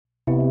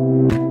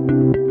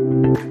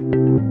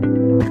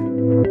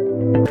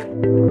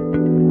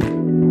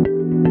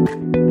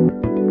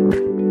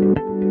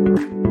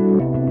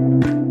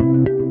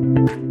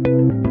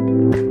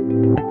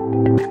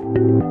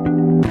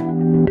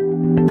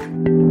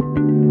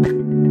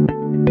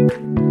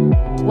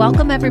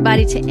Welcome,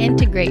 everybody, to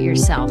Integrate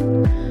Yourself.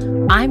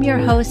 I'm your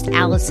host,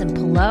 Allison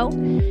Pillow,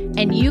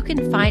 and you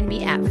can find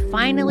me at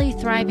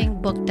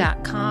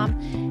finallythrivingbook.com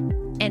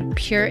and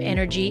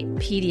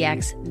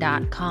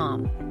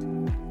pureenergypdx.com.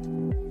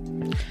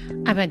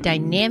 I'm a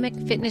dynamic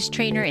fitness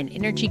trainer and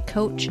energy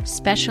coach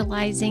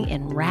specializing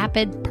in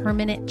rapid,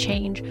 permanent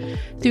change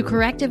through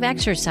corrective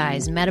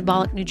exercise,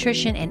 metabolic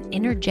nutrition, and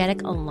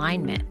energetic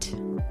alignment.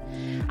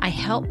 I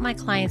help my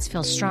clients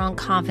feel strong,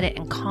 confident,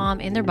 and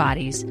calm in their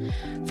bodies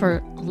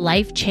for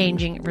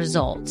life-changing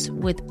results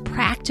with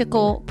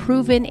practical,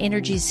 proven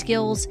energy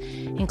skills,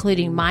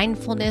 including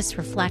mindfulness,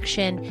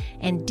 reflection,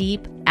 and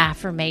deep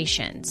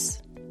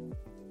affirmations.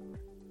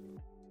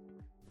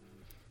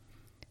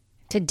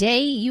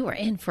 Today, you are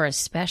in for a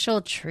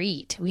special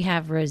treat. We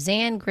have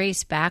Rosanne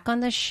Grace back on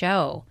the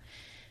show.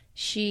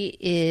 She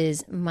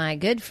is my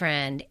good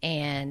friend,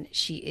 and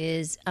she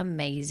is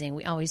amazing.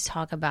 We always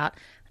talk about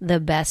the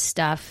best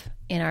stuff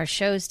in our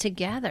shows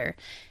together.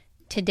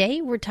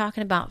 Today, we're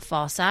talking about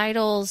false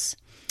idols,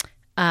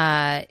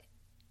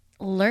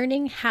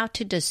 learning how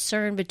to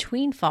discern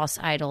between false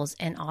idols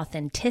and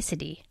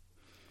authenticity.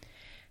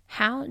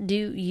 How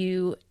do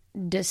you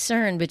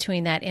discern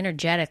between that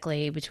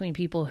energetically, between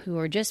people who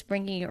are just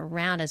bringing you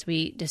around, as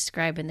we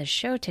describe in the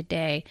show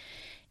today,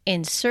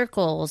 in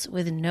circles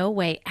with no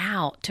way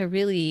out, to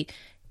really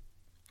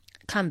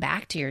come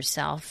back to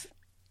yourself,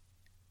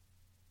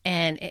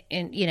 and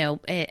you know,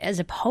 as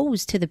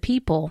opposed to the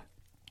people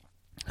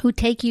who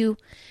take you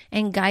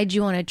and guide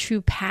you on a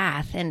true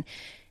path. And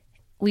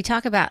we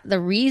talk about the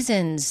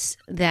reasons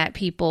that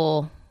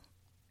people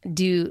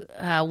do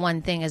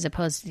one thing as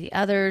opposed to the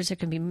others. There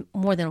can be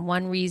more than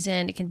one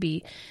reason. It can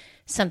be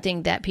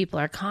something that people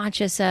are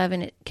conscious of,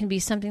 and it can be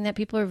something that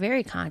people are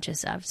very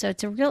conscious of. So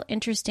it's a real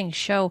interesting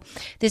show.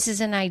 This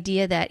is an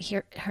idea that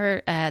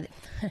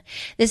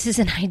this is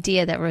an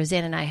idea that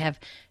Rosanne and I have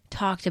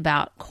talked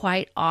about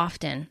quite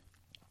often.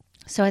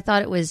 So I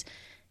thought it was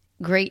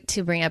great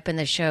to bring up in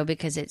the show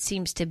because it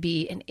seems to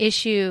be an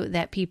issue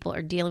that people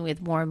are dealing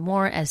with more and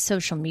more as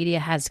social media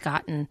has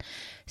gotten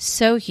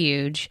so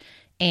huge,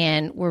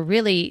 and we're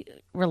really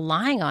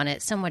relying on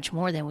it so much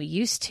more than we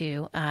used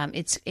to.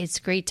 It's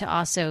great to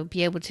also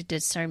be able to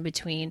discern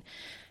between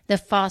the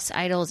false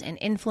idols and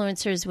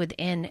influencers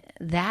within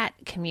that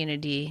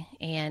community,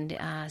 and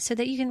so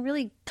that you can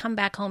really come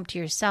back home to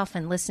yourself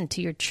and listen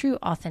to your true,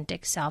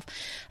 authentic self.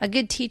 A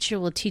good teacher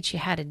will teach you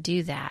how to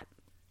do that.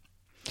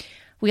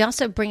 We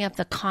also bring up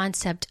the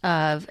concept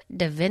of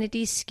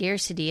divinity,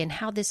 scarcity, and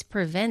how this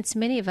prevents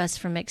many of us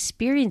from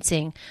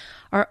experiencing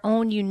our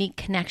own unique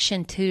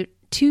connection to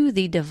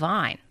the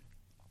divine.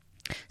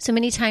 So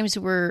many times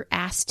we're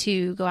asked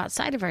to go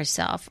outside of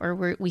ourselves, or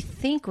we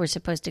think we're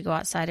supposed to go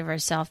outside of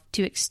ourselves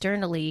to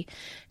externally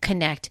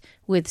connect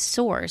with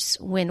Source,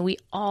 when we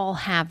all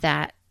have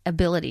that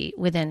ability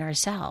within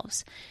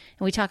ourselves.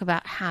 And we talk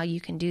about how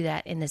you can do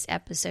that in this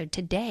episode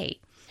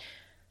today.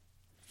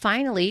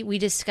 Finally, we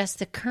discuss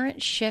the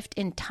current shift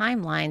in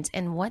timelines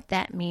and what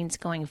that means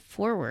going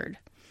forward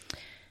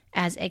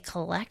as a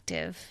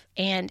collective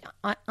and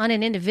on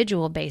an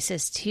individual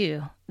basis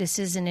too. This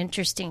is an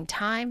interesting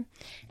time,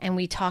 and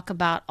we talk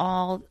about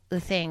all the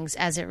things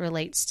as it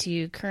relates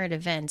to current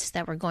events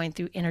that we're going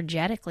through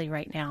energetically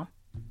right now.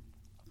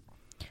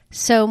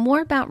 So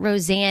more about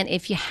Rosanne.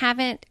 If you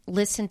haven't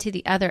listened to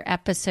the other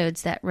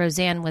episodes that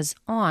Rosanne was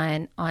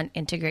on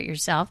Integrate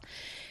Yourself,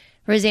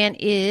 Rosanne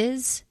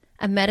is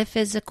a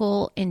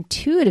metaphysical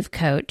intuitive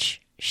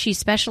coach. She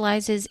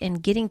specializes in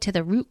getting to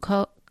the root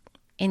cause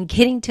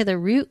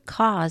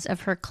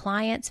of her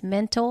clients'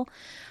 mental,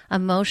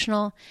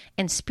 emotional,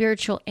 and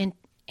spiritual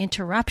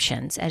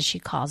interruptions, as she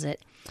calls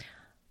it,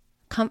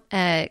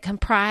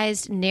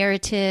 comprised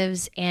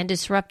narratives and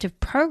disruptive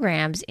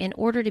programs in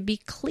order to be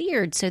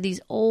cleared. So these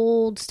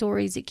old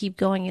stories that keep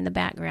going in the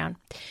background.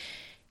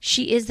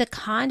 She is the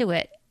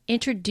conduit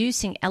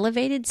introducing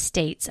elevated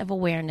states of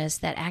awareness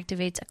that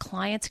activates a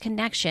client's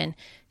connection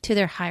to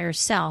their higher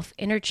self,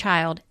 inner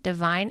child,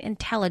 divine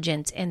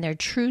intelligence, and their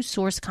true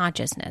source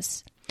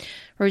consciousness.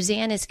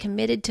 Rosanne is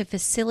committed to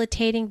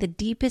facilitating the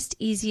deepest,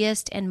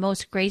 easiest, and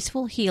most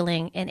graceful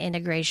healing and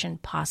integration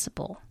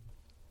possible.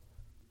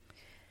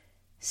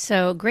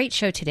 So, great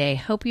show today.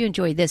 Hope you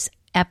enjoyed this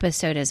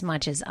episode as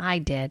much as I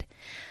did.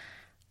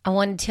 I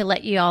wanted to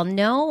let you all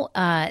know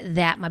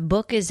that my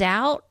book is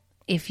out.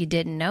 If you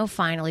didn't know,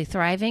 Finally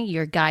Thriving,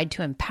 Your Guide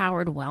to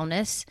Empowered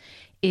Wellness,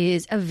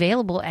 is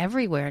available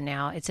everywhere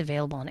now. It's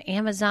available on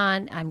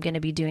Amazon. I'm going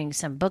to be doing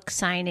some book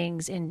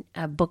signings and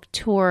a book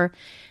tour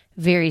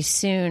very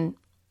soon.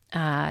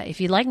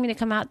 If you'd like me to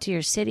come out to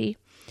your city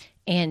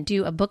and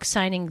do a book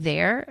signing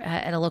there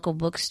at a local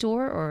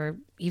bookstore, or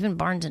even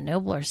Barnes and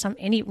Noble, or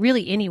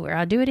really anywhere,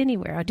 I'll do it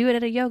anywhere. I'll do it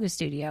at a yoga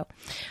studio.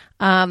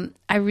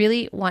 I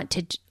really want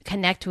to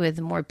connect with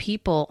more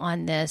people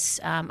on this.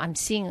 I'm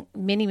seeing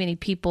many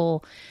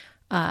people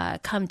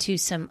come to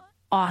some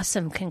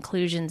awesome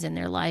conclusions in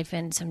their life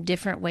and some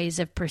different ways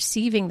of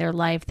perceiving their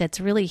life that's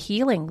really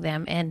healing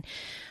them. And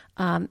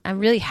I'm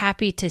really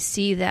happy to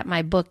see that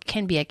my book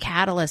can be a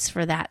catalyst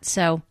for that.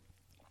 So,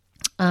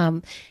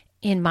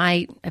 in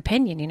my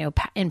opinion,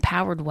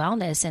 empowered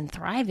wellness and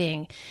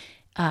thriving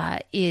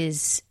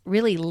is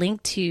really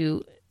linked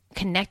to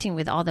connecting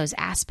with all those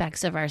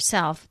aspects of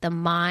ourself, the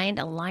mind,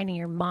 aligning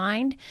your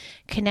mind,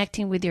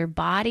 connecting with your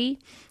body,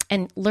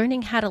 and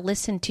learning how to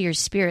listen to your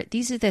spirit.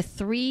 These are the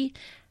three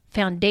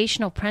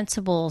foundational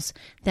principles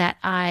that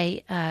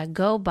I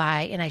go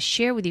by and I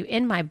share with you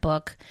in my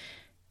book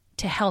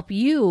to help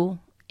you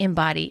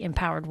embody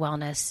empowered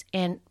wellness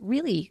and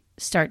really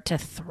start to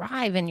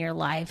thrive in your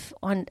life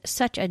on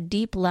such a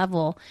deep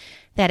level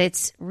that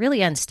it's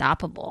really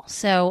unstoppable.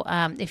 So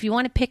if you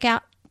want to pick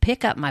up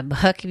my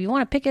book, if you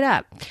want to pick it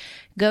up,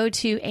 go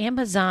to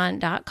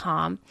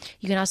Amazon.com.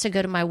 You can also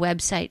go to my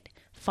website,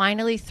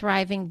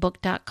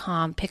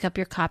 finallythrivingbook.com, pick up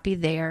your copy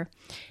there.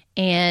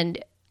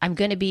 And I'm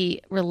going to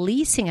be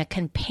releasing a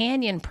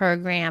companion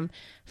program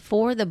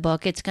for the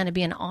book. It's going to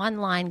be an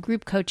online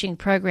group coaching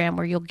program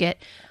where you'll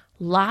get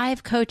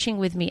live coaching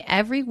with me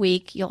every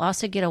week. You'll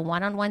also get a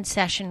one-on-one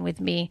session with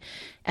me,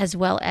 as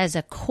well as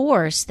a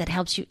course that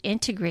helps you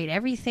integrate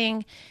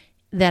everything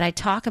that I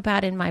talk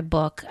about in my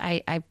book.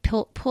 I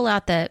pull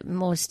out the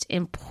most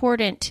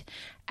important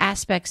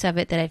aspects of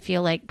it that I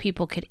feel like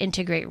people could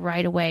integrate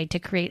right away to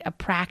create a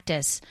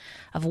practice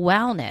of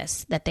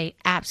wellness that they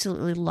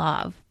absolutely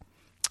love.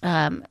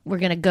 We're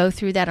going to go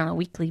through that on a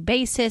weekly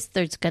basis.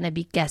 There's going to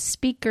be guest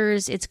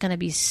speakers. It's going to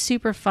be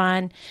super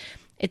fun.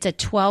 It's a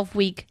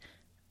 12-week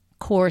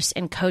course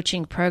and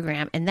coaching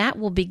program, and that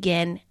will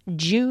begin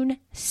June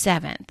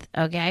 7th.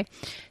 Okay.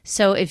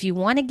 So if you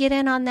want to get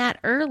in on that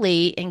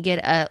early and get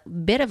a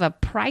bit of a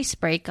price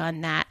break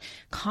on that,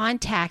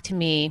 contact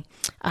me.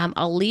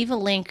 I'll leave a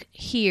link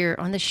here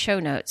on the show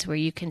notes where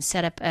you can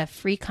set up a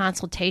free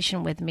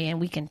consultation with me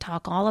and we can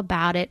talk all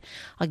about it.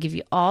 I'll give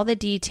you all the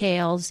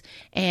details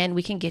and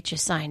we can get you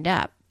signed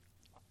up.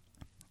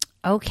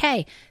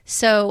 Okay.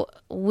 So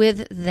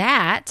with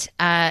that,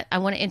 I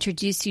want to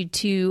introduce you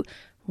to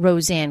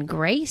Rosanne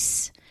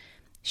Grace.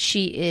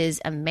 She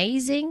is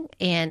amazing,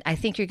 and I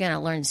think you're going to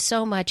learn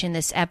so much in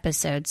this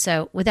episode.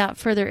 So without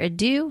further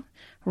ado,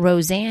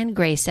 Rosanne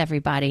Grace,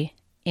 everybody.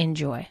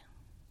 Enjoy.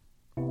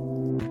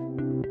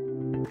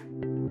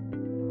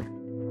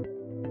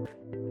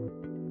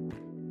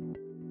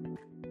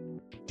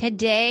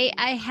 Today,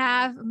 I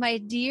have my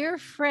dear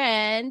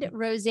friend,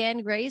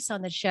 Rosanne Grace,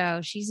 on the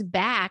show. She's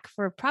back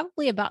for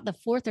probably about the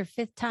fourth or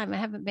fifth time. I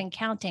haven't been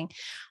counting,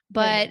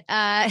 but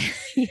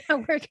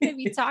we're going to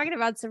be talking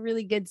about some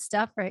really good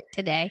stuff right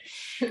today.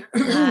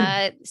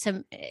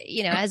 Some,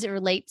 as it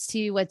relates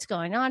to what's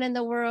going on in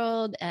the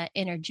world,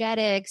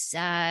 energetics.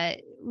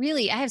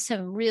 Really, I have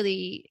some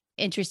really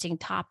interesting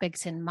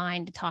topics in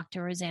mind to talk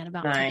to Rosanne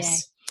about today.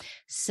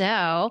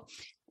 So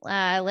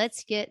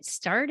let's get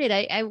started.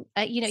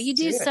 You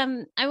do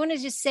some, I want to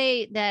just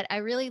say that I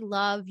really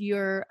love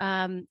your,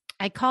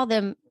 I call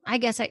them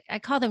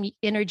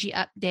energy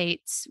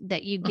updates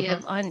that you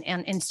give on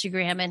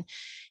Instagram. And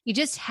you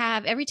just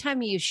have, every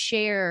time you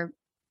share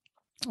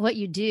what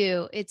you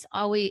do, it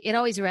always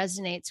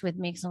resonates with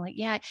me. Cause I'm like,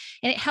 yeah.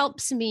 And it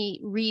helps me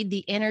read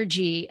the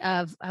energy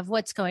of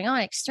what's going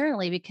on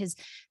externally, because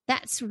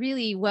that's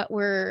really what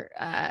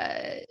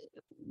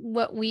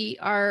we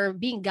are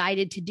being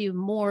guided to do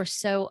more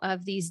so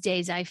of these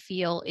days, I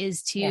feel,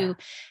 is to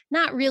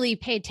not really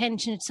pay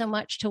attention so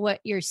much to what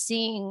you're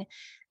seeing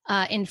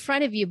in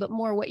front of you, but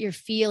more what you're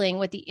feeling,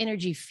 what the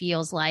energy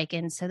feels like.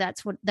 And so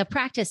that's what the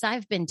practice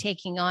I've been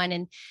taking on,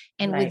 and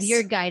nice. With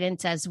your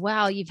guidance as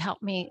well, you've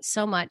helped me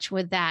so much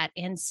with that.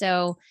 And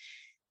so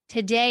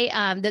today,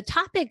 the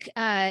topic,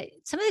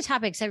 some of the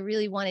topics I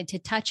really wanted to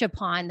touch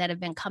upon that have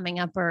been coming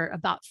up are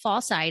about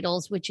false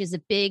idols, which is a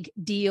big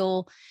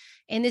deal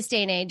in this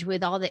day and age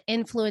with all the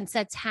influence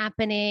that's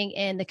happening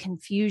and the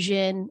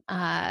confusion,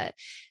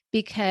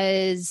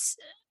 because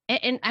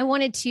I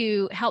wanted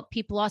to help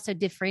people also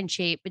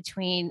differentiate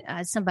between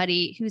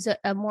somebody who's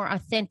a more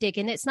authentic,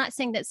 and it's not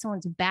saying that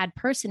someone's a bad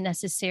person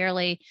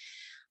necessarily.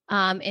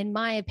 In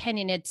my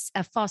opinion, it's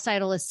a false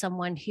idol is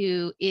someone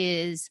who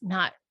is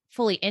not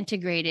fully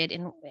integrated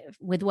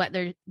with what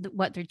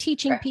they're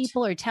teaching Correct.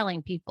 People or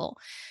telling people.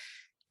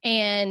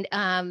 And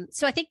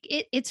so I think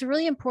it's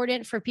really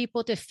important for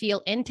people to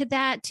feel into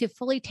that, to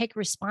fully take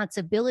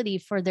responsibility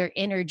for their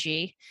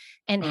energy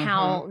and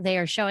how they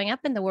are showing up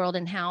in the world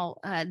and how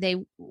they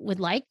would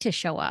like to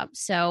show up.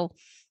 So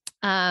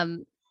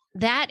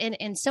that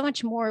and so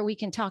much more we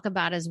can talk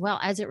about as well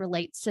as it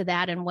relates to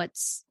that and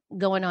what's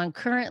going on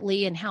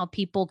currently and how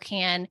people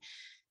can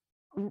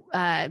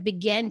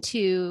begin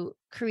to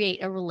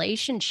create a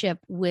relationship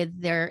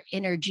with their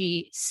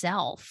energy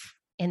self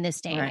in this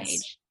day and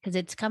age. Because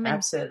it's coming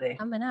up.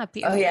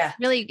 Oh, yeah. It's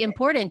really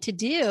important to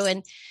do.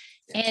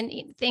 And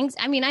things,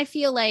 I mean, I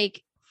feel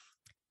like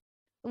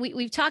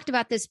we've talked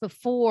about this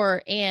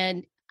before,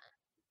 and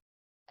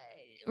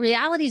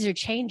realities are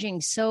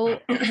changing so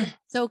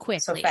quickly.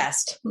 So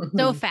fast.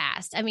 So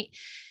fast. I mean,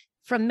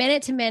 from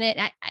minute to minute,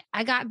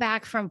 I got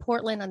back from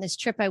Portland on this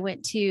trip I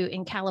went to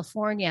in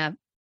California.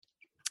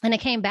 And I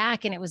came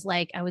back and it was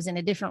like I was in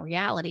a different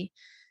reality.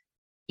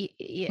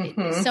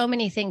 Mm-hmm. So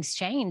many things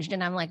changed.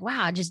 And I'm like,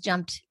 wow, I just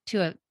jumped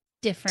to a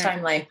different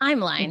Timeline.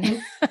 timeline.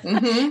 Mm-hmm.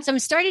 Mm-hmm. So I'm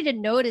starting to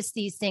notice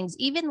these things,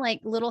 even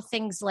like little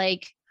things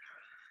like,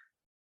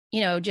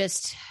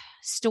 just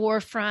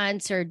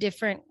storefronts or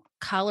different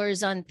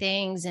colors on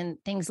things and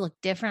things look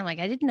different. Like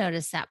I didn't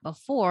notice that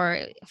before,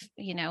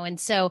 and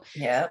so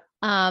Yeah.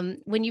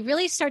 when you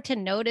really start to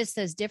notice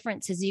those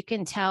differences, you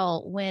can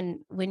tell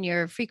when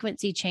your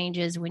frequency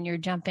changes, when you're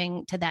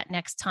jumping to that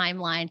next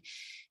timeline.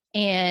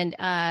 And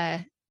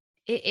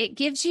it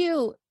gives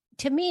you,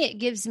 to me, it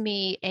gives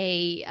me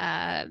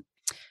a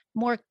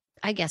more,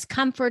 I guess,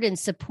 comfort and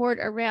support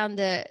around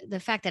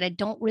the fact that I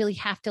don't really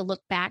have to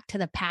look back to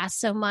the past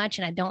so much,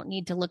 and I don't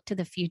need to look to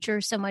the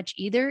future so much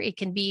either. It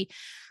can be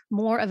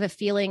more of a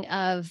feeling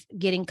of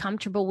getting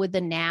comfortable with the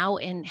now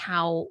and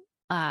how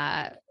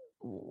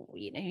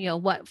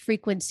what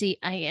frequency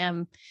I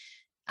am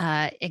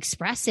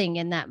expressing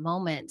in that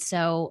moment.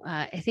 So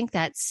I think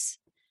that's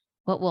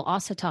what we'll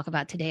also talk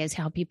about today, is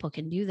how people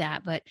can do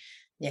that. But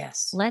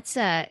yes, let's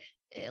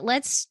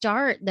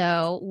start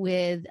though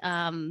with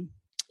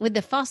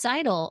the false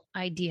idol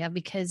idea,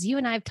 because you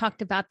and I have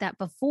talked about that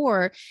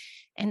before.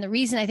 And the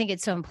reason I think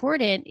it's so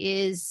important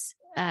is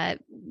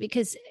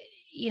because,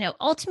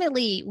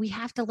 ultimately we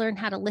have to learn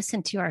how to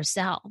listen to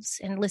ourselves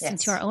and listen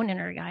to our own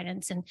inner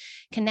guidance and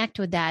connect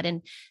with that.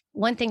 And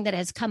one thing that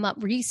has come up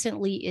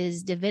recently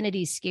is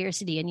Divinity,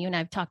 Scarcity. And you and I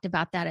have talked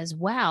about that as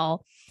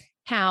well,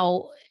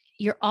 how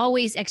you're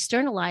always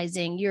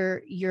externalizing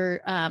your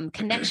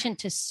connection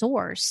to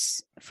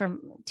source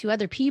to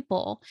other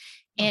people.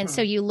 And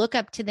so you look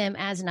up to them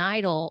as an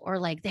idol, or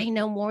like they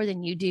know more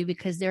than you do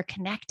because they're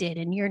connected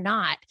and you're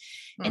not.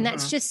 And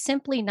that's just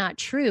simply not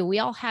true. We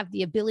all have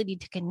the ability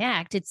to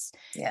connect. It's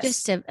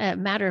just a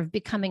matter of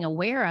becoming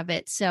aware of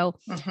it. So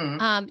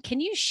can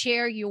you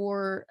share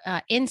your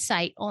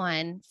insight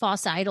on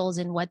false idols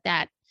and what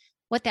that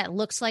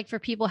looks like for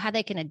people, how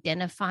they can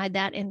identify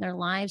that in their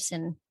lives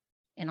and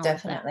all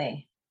definitely. of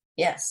that?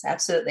 Yes,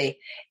 absolutely.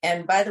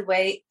 And by the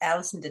way,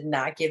 Allison did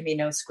not give me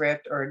no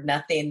script or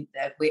nothing.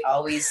 That we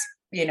always,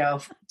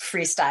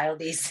 freestyle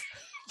these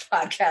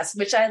podcasts,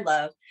 which I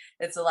love.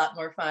 It's a lot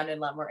more fun and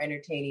a lot more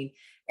entertaining.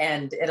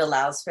 And it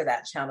allows for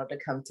that channel to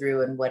come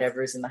through and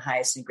whatever is in the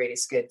highest and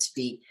greatest good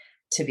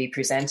to be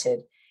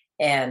presented.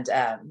 And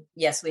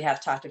yes, we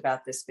have talked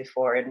about this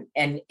before,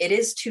 and it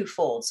is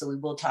twofold. So we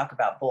will talk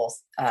about both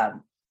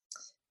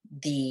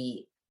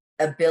the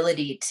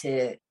ability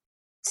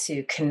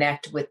to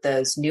connect with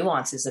those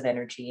nuances of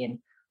energy and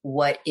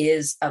what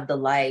is of the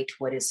light,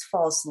 what is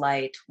false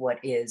light, what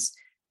is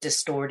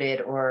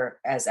distorted, or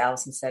as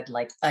Allison said,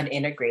 like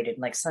unintegrated.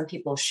 Like some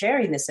people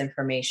sharing this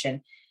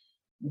information,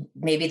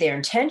 maybe their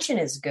intention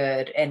is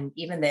good, and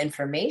even the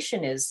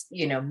information is,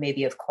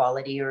 maybe of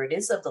quality, or it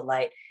is of the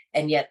light,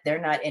 and yet they're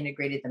not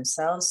integrated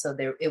themselves. So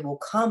it will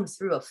come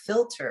through a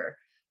filter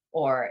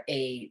or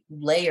a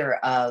layer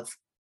of,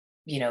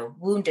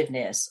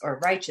 woundedness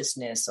or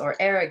righteousness or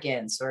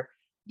arrogance, or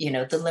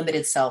the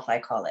limited self, I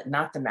call it,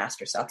 not the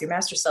master self. Your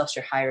master self's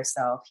your higher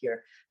self,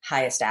 your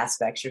highest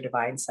aspects, your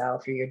divine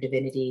self, or your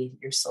divinity,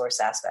 your source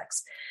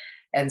aspects.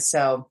 And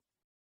so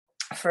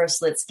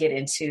first, let's get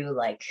into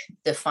like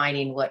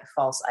defining what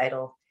false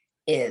idol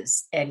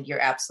is. And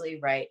you're absolutely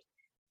right.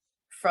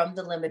 From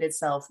the limited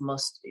self,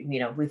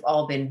 we've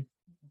all been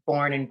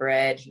born and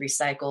bred,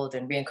 recycled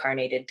and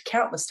reincarnated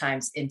countless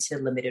times into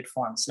limited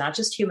forms, not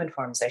just human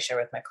forms. I share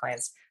with my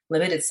clients,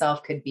 limited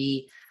self could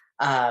be,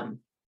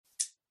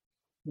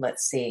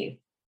 let's see,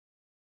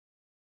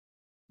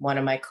 one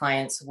of my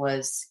clients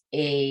was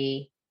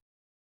a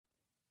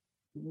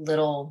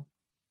little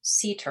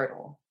sea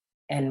turtle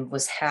and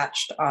was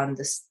hatched on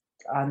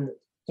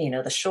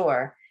the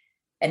shore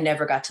and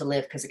never got to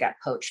live because it got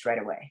poached right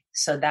away.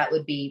 So that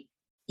would be,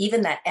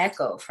 even that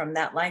echo from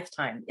that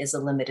lifetime is a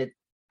limited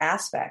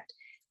aspect.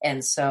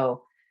 And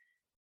so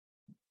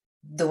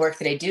the work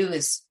that I do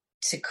is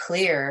to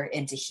clear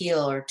and to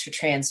heal or to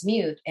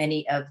transmute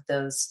any of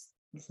those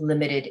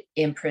limited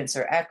imprints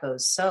or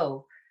echoes,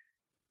 so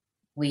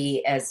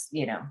we, as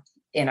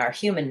in our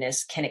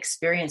humanness, can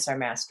experience our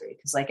mastery.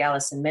 Because like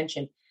Allison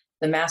mentioned,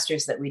 the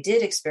masters that we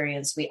did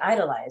experience, we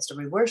idolized or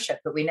we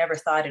worshiped, but we never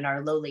thought in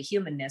our lowly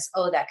humanness,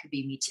 oh, that could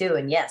be me too.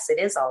 And yes, it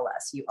is all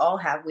us. We all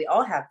have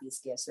these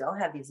gifts, we all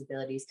have these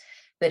abilities,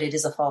 but it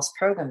is a false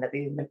program that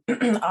we've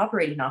been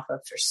operating off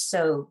of for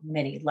so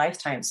many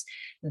lifetimes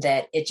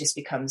that it just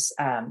becomes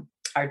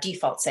our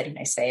default setting,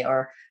 I say,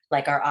 or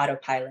like our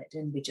autopilot,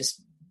 and we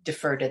just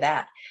defer to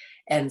that.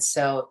 And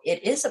so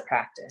it is a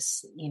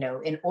practice,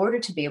 in order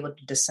to be able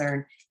to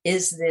discern,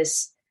 is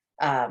this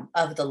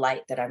of the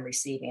light that I'm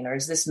receiving, or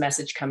is this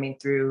message coming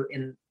through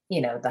in,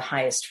 the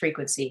highest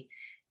frequency?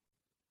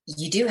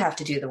 You do have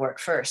to do the work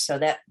first, so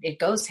that it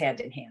goes hand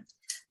in hand.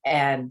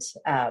 And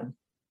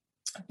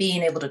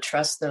being able to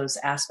trust those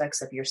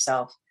aspects of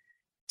yourself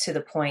to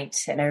the point.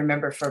 And I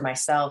remember for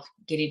myself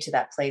getting to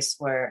that place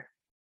where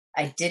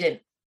I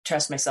didn't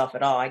trust myself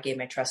at all. I gave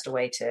my trust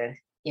away to,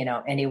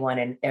 anyone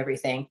and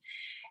everything.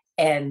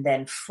 And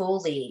then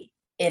fully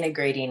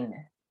integrating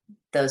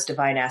those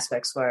divine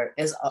aspects where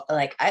is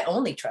like, I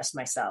only trust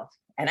myself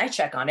and I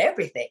check on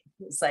everything.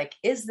 It's like,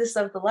 is this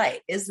of the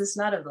light? Is this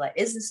not of the light?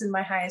 Is this in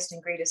my highest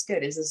and greatest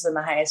good? Is this in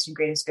the highest and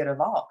greatest good of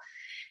all?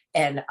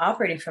 And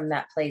operating from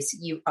that place,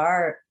 you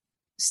are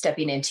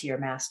stepping into your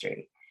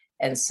mastery.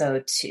 And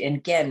so and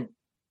again,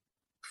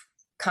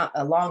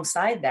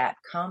 alongside that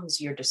comes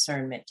your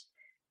discernment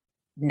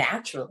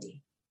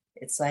naturally.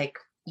 It's like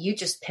you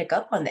just pick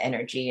up on the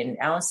energy. And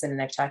Allison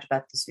and I've talked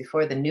about this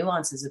before, the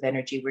nuances of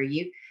energy where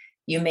you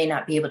may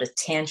not be able to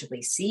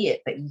tangibly see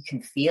it, but you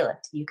can feel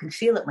it. You can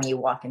feel it when you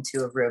walk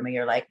into a room and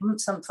you're like,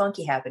 something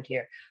funky happened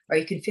here. Or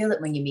you can feel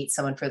it when you meet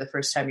someone for the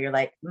first time. You're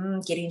like,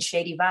 getting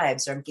shady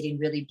vibes, or I'm getting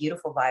really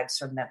beautiful vibes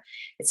from them.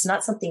 It's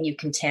not something you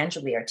can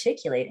tangibly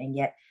articulate, and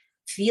yet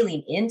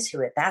feeling into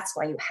it, that's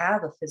why you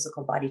have a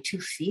physical body, to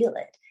feel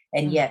it.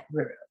 And yet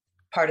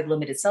part of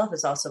limited self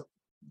has also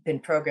been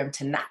programmed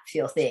to not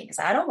feel things.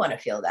 I don't want to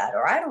feel that,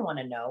 or I don't want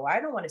to know, or I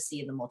don't want to see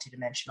in the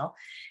multidimensional.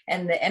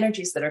 And the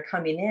energies that are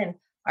coming in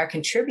are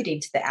contributing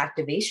to the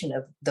activation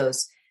of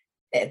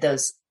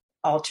those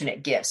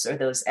alternate gifts or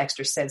those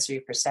extrasensory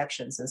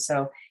perceptions. And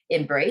so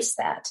embrace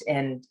that.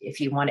 And if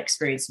you want to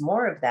experience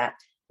more of that,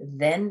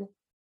 then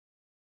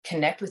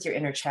connect with your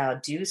inner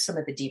child, do some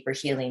of the deeper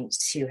healing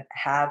to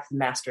have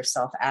master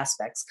self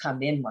aspects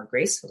come in more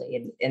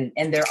gracefully.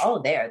 And they're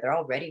all there. They're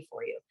all ready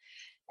for you.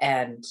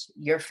 And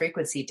your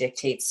frequency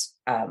dictates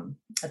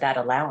that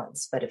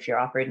allowance. But if you're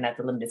operating at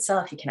the limited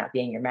self, you cannot be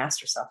in your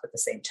master self at the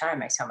same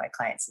time. I tell my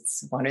clients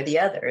it's one or the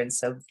other. And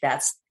so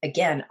that's,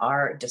 again,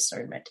 our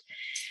discernment.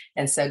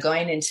 And so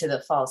going into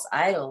the false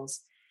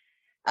idols,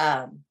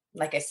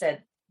 like I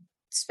said,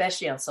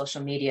 especially on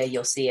social media,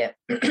 you'll see it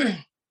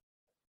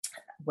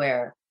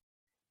where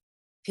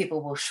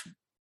people will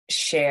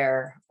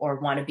share or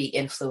want to be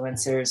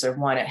influencers or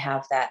want to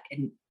have that.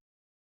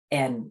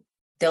 And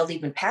they'll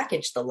even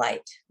package the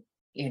light,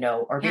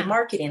 or be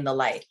marketing the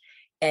light.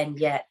 And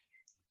yet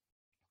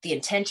the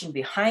intention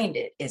behind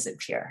it isn't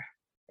pure.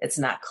 It's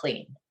not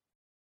clean.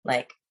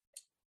 Like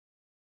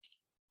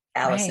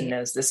Allison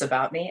knows this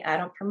about me. I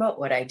don't promote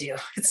what I do.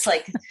 It's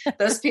like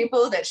those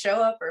people that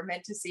show up are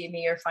meant to see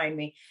me or find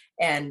me.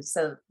 And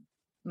so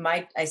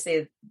I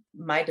say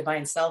my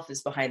divine self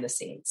is behind the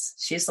scenes.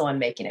 She's the one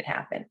making it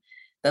happen.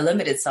 The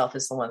limited self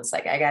is the one that's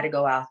like, I got to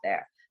go out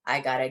there. I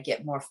got to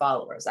get more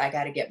followers. I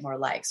got to get more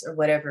likes or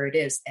whatever it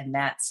is. And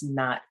that's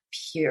not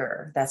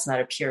pure. That's not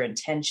a pure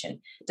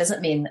intention.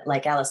 Doesn't mean,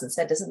 like Allison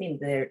said, doesn't mean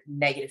they're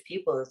negative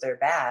people or they're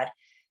bad.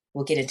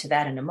 We'll get into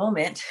that in a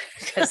moment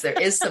because there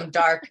is some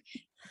dark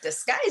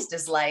disguised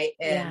as light,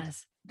 and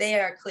they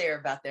are clear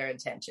about their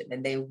intention,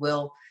 and they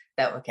will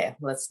okay,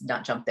 let's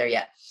not jump there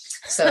yet.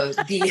 So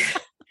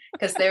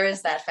because there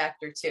is that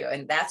factor too.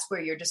 And that's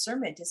where your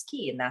discernment is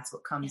key. And that's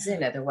what comes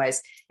in.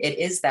 Otherwise it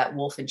is that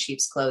wolf in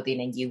sheep's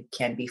clothing and you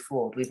can be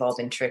fooled. We've all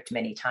been tricked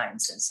many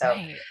times. And so,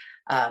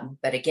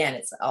 but again,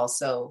 it's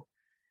also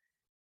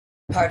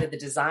part of the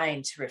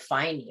design to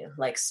refine you.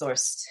 Like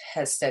Source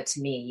has said to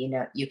me,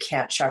 you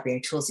can't sharpen your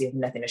tools. You have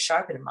nothing to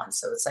sharpen them on.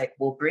 So it's like,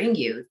 we'll bring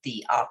you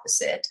the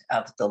opposite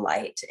of the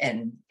light,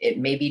 and it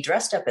may be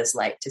dressed up as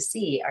light to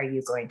see, are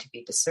you going to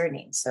be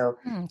discerning? So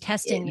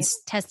testing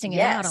it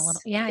out a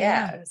little.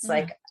 It's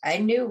like, I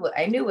knew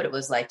what it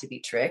was like to be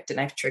tricked, and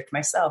I've tricked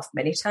myself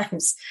many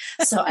times.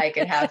 So I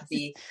could have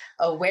the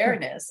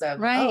awareness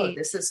of, oh,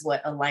 this is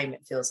what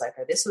alignment feels like,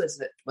 or this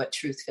was what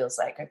truth feels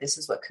like, or this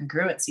is what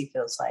congruency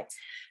feels like.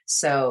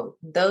 So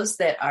those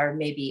that are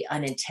maybe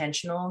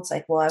unintentional, it's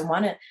like, well,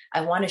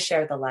 I want to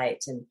share the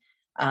light,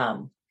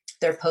 and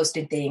they're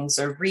posting things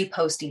or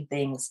reposting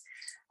things.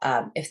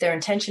 If their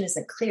intention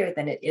isn't clear,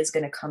 then it is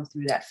going to come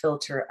through that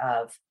filter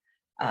of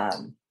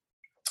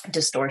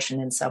distortion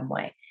in some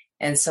way.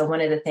 And so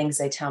one of the things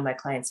I tell my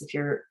clients,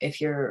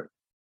 if you're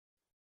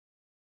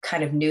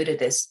kind of new to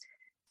this,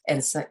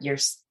 and so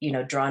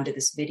you're drawn to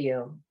this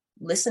video,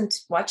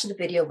 watch the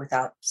video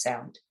without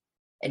sound.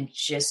 And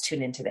just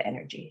tune into the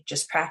energy.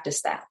 Just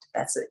practice that.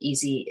 That's an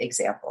easy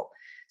example.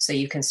 So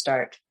you can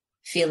start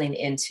feeling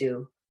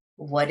into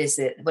what is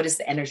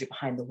the energy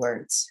behind the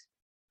words?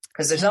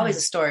 Because there's always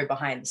a story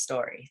behind the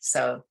story.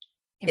 So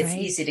it's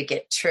easy to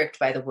get tricked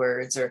by the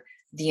words, or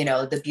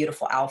the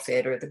beautiful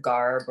outfit, or the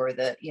garb, or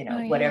the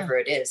whatever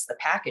it is, the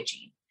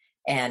packaging.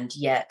 And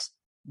yet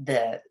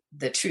the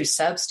true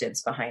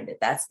substance behind it,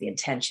 that's the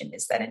intention.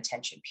 Is that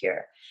intention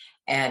pure?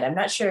 And I'm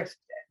not sure if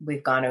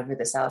we've gone over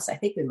this, Alice. I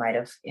think we might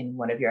have in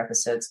one of your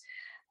episodes.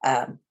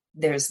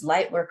 There's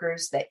light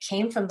workers that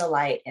came from the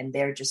light, and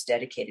they're just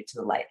dedicated to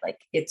the light. Like,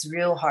 it's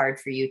real hard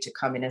for you to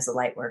come in as a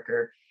light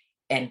worker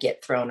and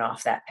get thrown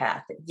off that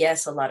path.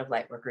 Yes, a lot of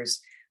light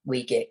workers,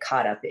 we get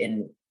caught up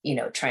in,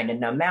 trying to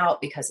numb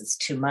out because it's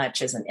too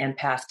much as an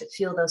empath to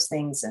feel those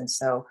things. And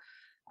so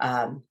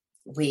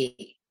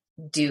we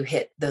do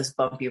hit those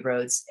bumpy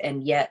roads,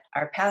 and yet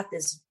our path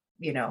is,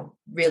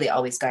 really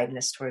always guiding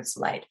us towards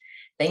light.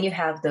 Then you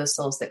have those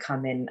souls that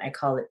come in, I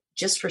call it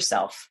just for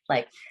self.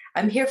 Like,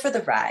 I'm here for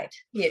the ride,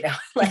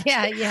 like,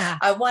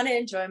 I want to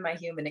enjoy my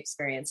human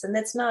experience. And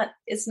it's not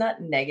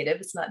negative.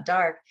 It's not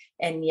dark.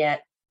 And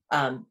yet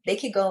They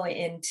could go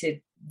into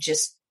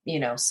just,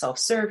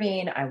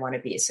 self-serving. I want to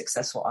be a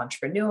successful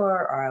entrepreneur,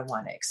 or I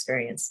want to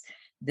experience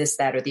this,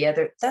 that, or the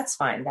other. That's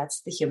fine.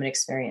 That's the human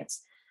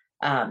experience.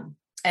 And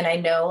I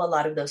know a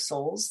lot of those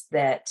souls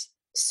that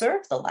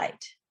serve the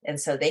light. And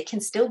so they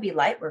can still be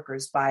light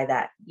workers by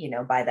that,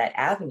 by that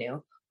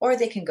avenue, or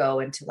they can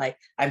go into like,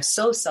 I'm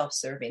so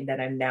self-serving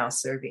that I'm now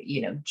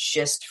serving,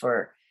 just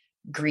for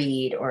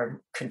greed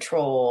or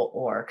control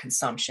or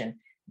consumption.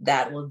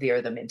 That will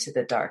veer them into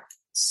the dark.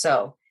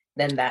 So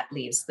then that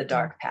leaves the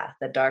dark path.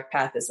 The dark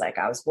path is like,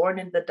 I was born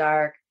in the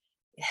dark,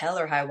 hell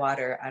or high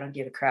water. I don't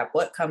give a crap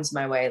what comes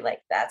my way.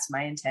 Like, that's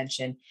my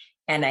intention.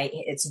 And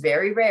it's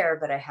very rare,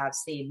 but I have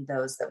seen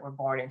those that were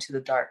born into the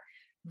dark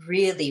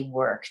really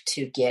work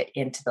to get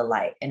into the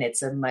light. And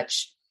it's a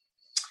much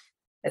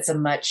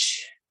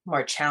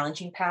more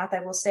challenging path, I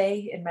will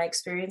say, in my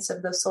experience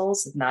of those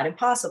souls. It's not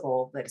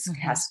impossible, but it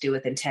has to do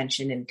with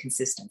intention and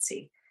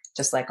consistency,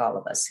 just like all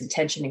of us.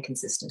 Intention and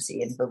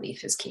consistency and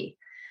belief is key.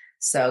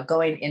 So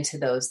going into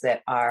those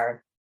that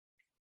are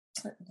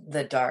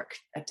the dark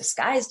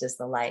disguised as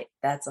the light,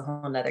 that's a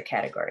whole nother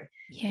category.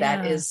 Yeah.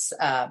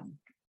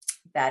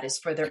 That is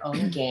for their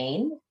own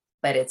gain,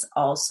 but it's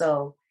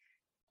also,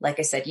 like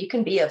I said, you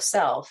can be of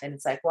self, and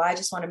it's like, well, I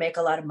just want to make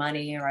a lot of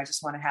money, or I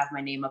just want to have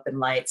my name up in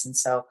lights. And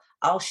so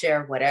I'll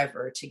share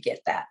whatever to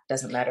get that.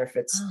 Doesn't matter if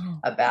it's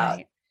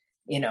about,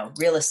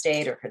 real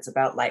estate, or if it's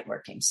about light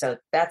working. So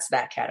that's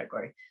that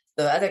category.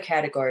 The other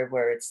category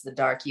where it's the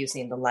dark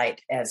using the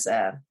light as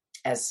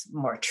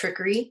more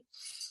trickery,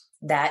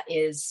 that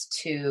is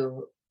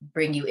to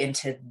bring you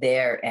into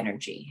their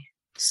energy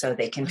so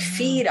they can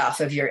feed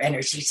off of your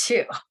energy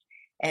too.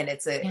 And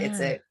it's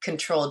a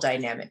control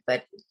dynamic,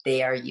 but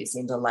they are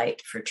using the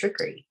light for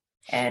trickery.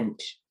 And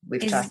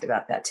we've talked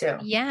about that too.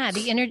 Yeah.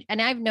 The energy. And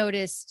I've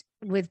noticed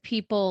with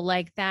people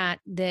like that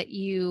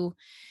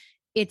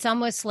it's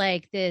almost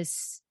like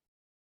this,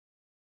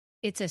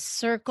 it's a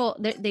circle.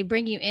 They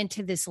bring you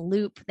into this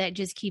loop that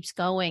just keeps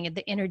going. And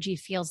the energy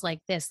feels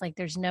like this, like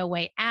there's no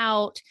way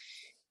out.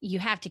 You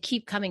have to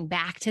keep coming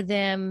back to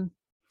them.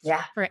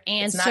 Yeah. For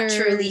answers. It's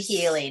not truly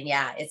healing.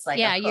 Yeah. It's like,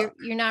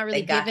 you're not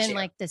really given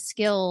like the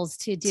skills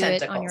to do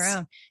it on your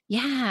own.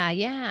 Yeah.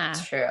 Yeah.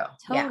 True.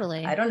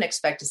 Totally. Yeah. I don't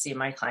expect to see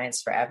my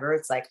clients forever.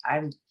 It's like,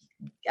 I'm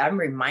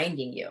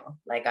reminding you,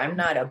 like, I'm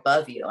not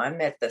above you.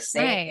 I'm at the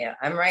same,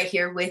 I'm right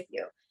here with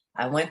you.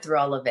 I went through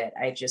all of it.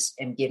 I just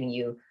am giving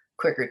you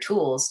quicker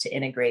tools to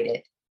integrate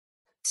it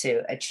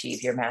to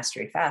achieve your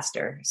mastery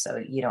faster. So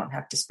you don't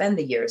have to spend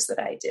the years that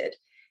I did.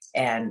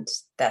 And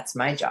that's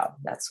my job.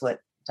 That's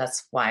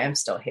why I'm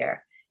still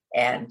here.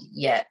 And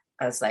yet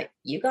I was like,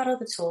 you got all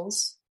the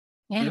tools.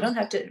 Yeah. You don't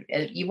have to,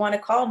 you want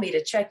to call me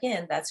to check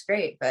in. That's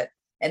great.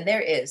 And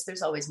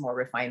there's always more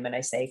refinement,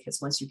 I say,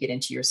 because once you get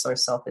into your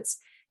source self, it's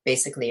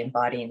basically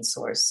embodying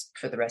source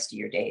for the rest of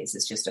your days.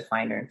 It's just a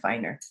finer and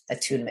finer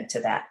attunement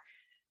to that.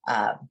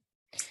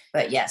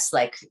 But yes,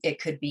 like it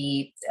could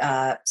be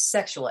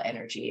sexual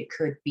energy. It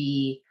could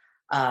be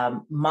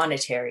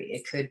monetary.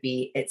 It could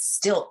be, it's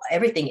still,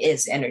 everything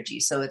is energy.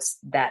 So it's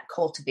that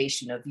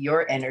cultivation of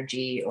your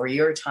energy or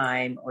your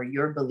time or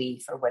your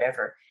belief or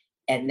whatever.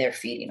 And they're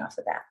feeding off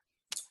of that.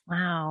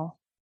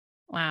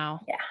 Wow.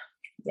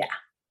 Yeah.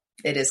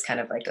 It is kind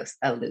of like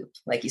a loop.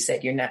 Like you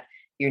said, you're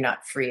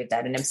not free of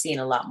that. And I'm seeing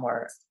a lot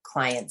more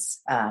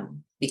clients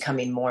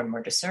becoming more and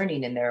more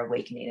discerning in their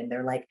awakening. And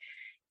they're like,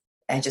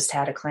 I just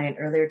had a client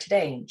earlier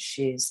today, and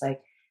she's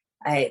like,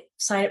 I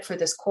signed up for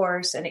this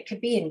course, and it could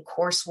be in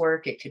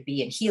coursework, it could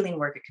be in healing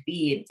work, it could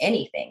be in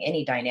anything,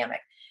 any dynamic.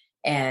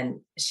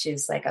 And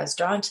she's like, I was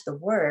drawn to the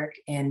work,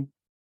 and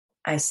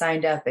I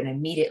signed up and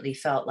immediately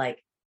felt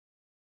like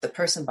the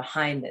person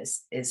behind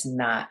this is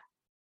not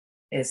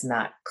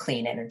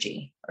clean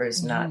energy, or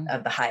is not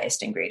of the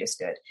highest and greatest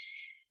good.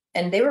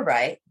 And they were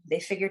right.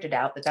 They figured it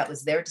out, that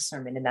was their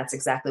discernment. And that's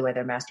exactly why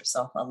their master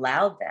self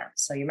allowed them.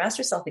 So your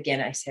master self, again,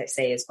 I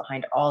say, is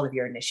behind all of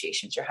your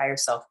initiations. Your higher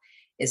self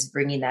is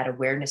bringing that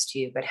awareness to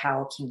you. But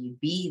how can you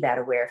be that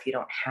aware if you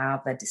don't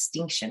have the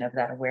distinction of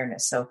that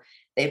awareness? So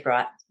they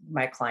brought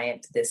my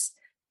client, this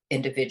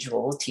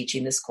individual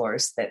teaching this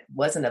course that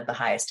wasn't of the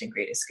highest and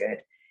greatest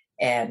good.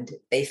 And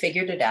they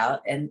figured it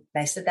out. And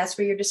I said, that's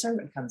where your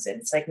discernment comes in.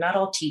 It's like, not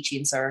all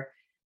teachings are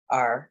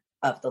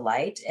of the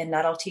light, and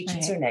not all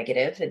teachings are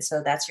negative. And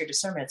so that's your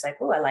discernment. It's like,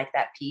 oh, I like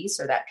that piece,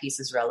 or that piece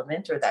is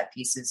relevant, or that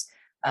piece is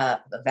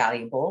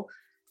valuable.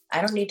 I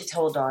don't need to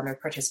hold on or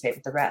participate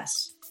with the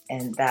rest.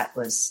 And that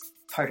was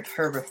part of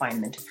her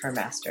refinement of her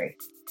mastery.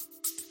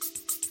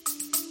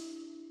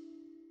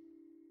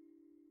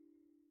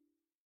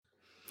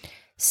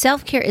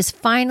 Self-care is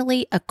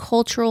finally a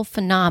cultural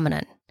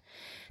phenomenon.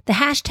 The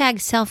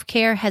hashtag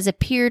self-care has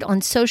appeared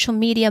on social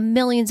media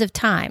millions of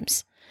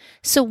times.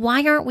 So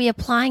why aren't we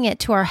applying it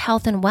to our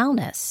health and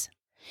wellness?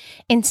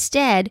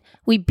 Instead,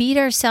 we beat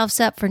ourselves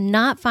up for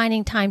not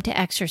finding time to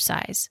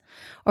exercise,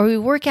 or we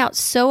work out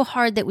so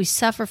hard that we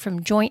suffer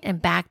from joint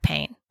and back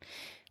pain.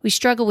 We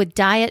struggle with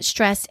diet,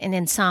 stress, and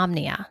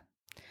insomnia.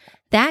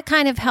 That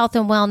kind of health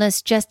and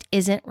wellness just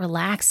isn't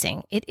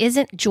relaxing. It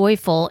isn't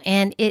joyful,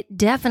 and it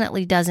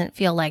definitely doesn't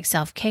feel like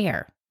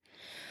self-care.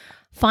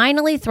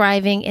 Finally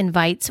Thriving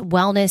invites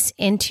wellness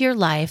into your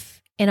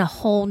life in a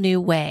whole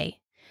new way,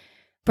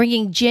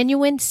 bringing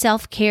genuine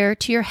self-care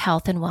to your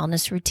health and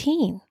wellness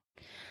routine.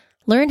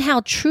 Learn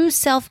how true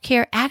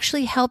self-care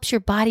actually helps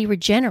your body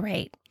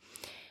regenerate.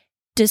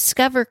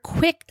 Discover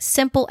quick,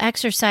 simple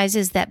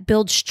exercises that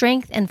build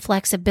strength and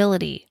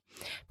flexibility,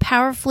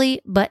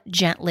 powerfully but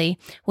gently,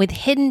 with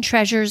hidden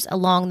treasures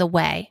along the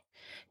way.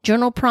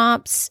 Journal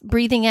prompts,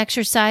 breathing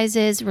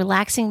exercises,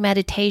 relaxing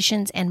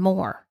meditations, and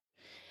more.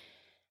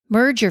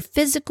 Merge your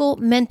physical,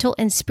 mental,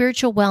 and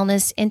spiritual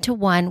wellness into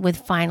one with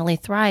Finally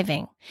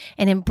Thriving,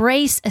 and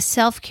embrace a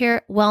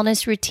self-care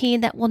wellness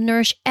routine that will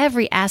nourish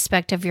every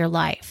aspect of your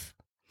life.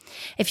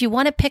 If you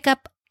want to pick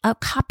up a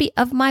copy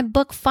of my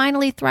book,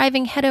 Finally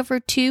Thriving, head over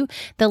to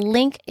the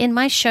link in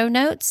my show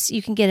notes.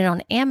 You can get it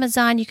on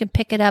Amazon. You can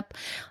pick it up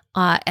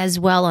as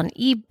well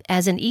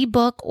as an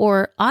ebook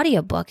or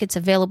audiobook. It's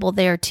available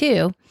there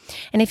too.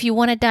 And if you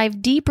want to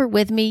dive deeper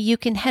with me, you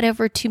can head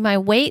over to my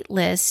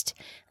waitlist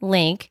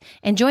link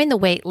and join the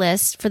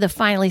waitlist for the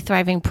Finally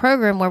Thriving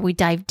program, where we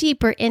dive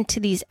deeper into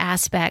these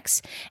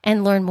aspects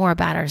and learn more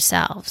about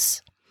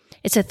ourselves.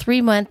 It's a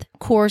 3-month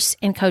course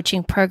and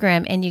coaching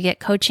program, and you get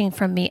coaching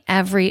from me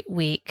every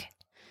week.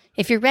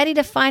 If you're ready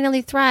to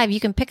finally thrive, you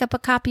can pick up a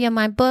copy of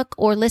my book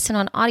or listen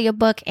on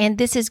audiobook, and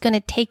this is going to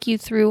take you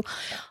through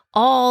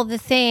all the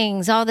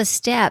things, all the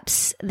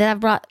steps that I've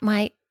brought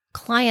my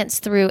clients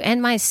through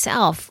and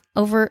myself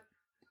over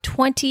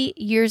 20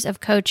 years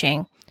of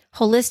coaching,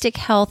 holistic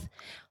health,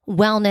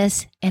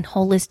 wellness, and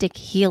holistic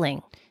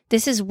healing.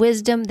 This is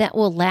wisdom that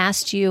will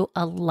last you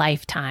a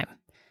lifetime.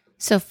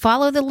 So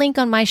follow the link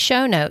on my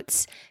show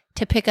notes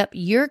to pick up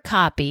your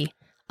copy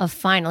of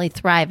Finally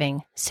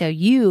Thriving so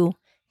you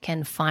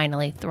can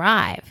finally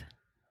thrive.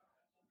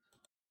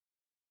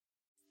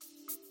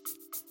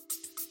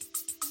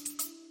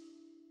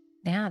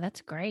 Yeah, that's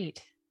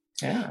great.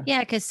 Yeah. Yeah,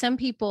 because some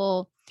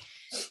people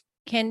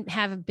can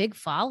have a big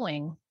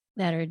following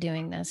that are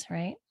doing this,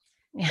 right?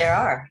 There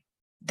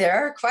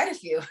are quite a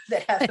few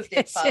that have a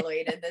big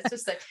following, and it's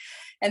just like,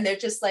 and they're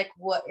just like,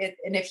 what?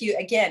 And if you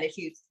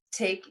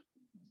take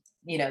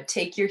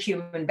your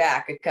human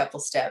back a couple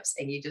steps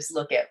and you just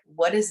look at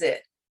what is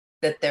it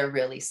that they're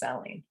really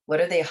selling? What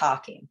are they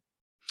hawking?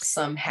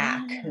 Some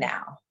hack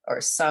now, or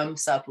some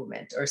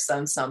supplement, or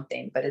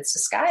something, but it's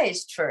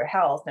disguised for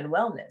health and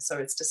wellness, or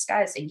it's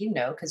disguised, and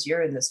because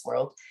you're in this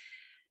world,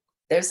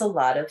 there's a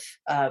lot of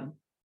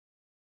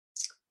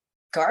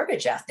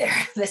garbage out there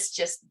that's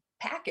just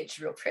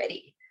packaged real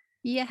pretty.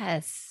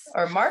 Yes.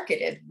 Or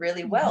marketed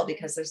really well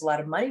because there's a lot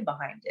of money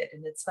behind it.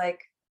 And it's like,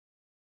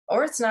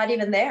 or it's not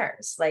even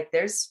theirs. Like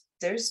there's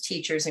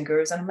teachers and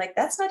gurus, and I'm like,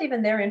 that's not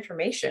even their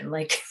information.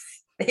 Like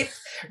they've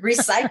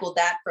recycled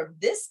that from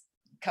this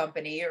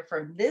company or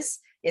from this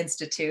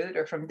institute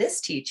or from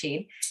this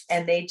teaching,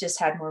 and they just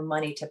had more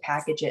money to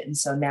package it. And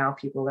so now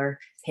people are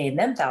paying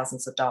them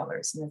thousands of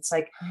dollars. And it's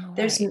like,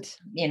 there's,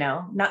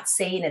 not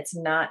saying it's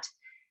not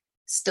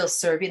still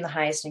serving the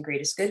highest and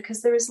greatest good,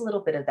 because there is a little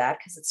bit of that,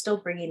 because it's still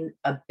bringing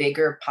a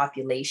bigger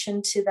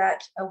population to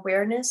that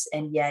awareness,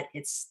 and yet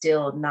it's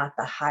still not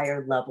the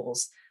higher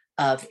levels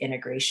of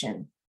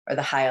integration or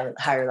the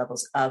higher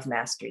levels of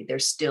mastery. They're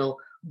still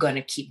going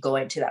to keep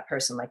going to that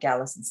person, like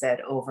Allison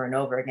said, over and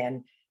over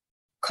again,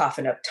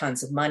 coughing up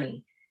tons of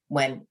money,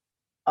 when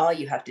all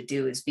you have to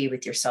do is be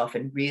with yourself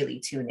and really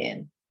tune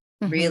in,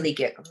 really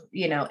get,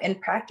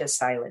 and practice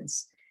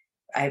silence.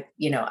 I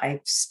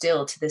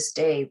still to this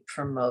day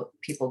promote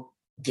people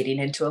getting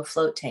into a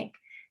float tank,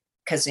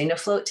 because in a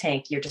float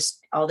tank, you're just,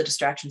 all the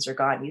distractions are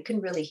gone. You can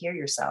really hear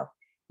yourself.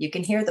 You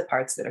can hear the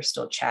parts that are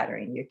still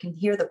chattering. You can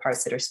hear the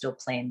parts that are still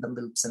playing the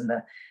loops and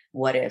the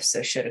what ifs,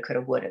 or shoulda,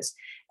 coulda, wouldas.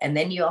 And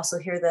then you also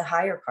hear the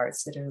higher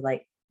parts that are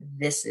like,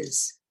 this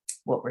is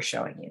what we're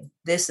showing you.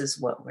 This is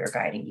what we're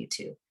guiding you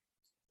to.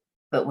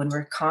 But when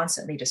we're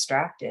constantly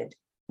distracted,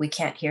 we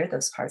can't hear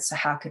those parts. So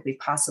how could we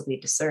possibly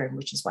discern?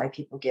 Which is why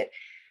people get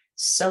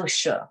so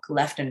shook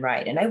left and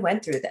right. And I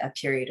went through a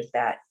period of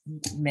that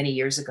many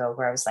years ago,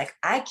 where I was like,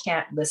 I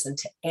can't listen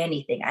to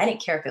anything. I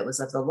didn't care if it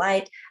was of the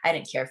light. I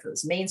didn't care if it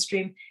was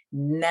mainstream,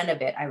 none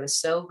of it. I was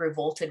so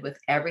revolted with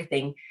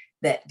everything,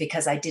 that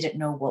because I didn't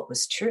know what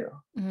was true.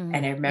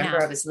 And I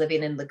remember I was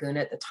living in Laguna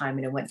at the time,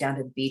 and I went down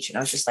to the beach, and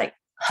I was just like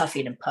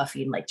huffing and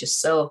puffing, like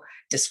just so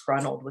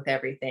disgruntled with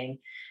everything.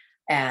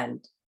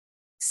 And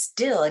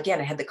still, again,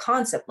 I had the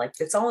concept, like,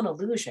 it's all an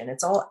illusion.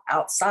 It's all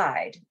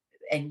outside.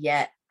 And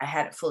yet I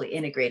hadn't fully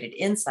integrated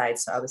inside.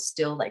 So I was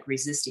still like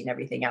resisting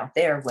everything out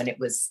there when it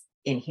was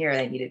in here.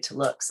 I needed to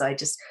look. So I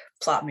just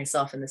plopped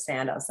myself in the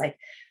sand. I was like,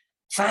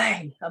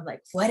 fine. I'm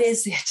like, what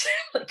is it?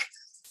 Like,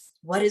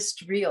 what is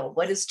real?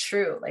 What is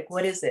true? Like,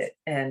 what is it?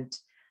 And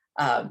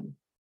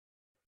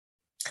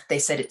they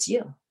said, it's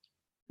you.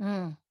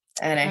 And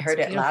I heard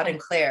it loud and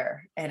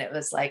clear. And it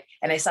was like,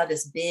 and I saw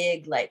this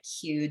big, like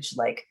huge,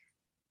 like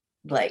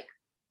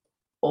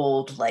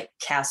old, like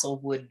castle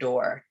wood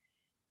door.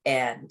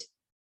 And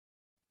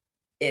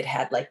it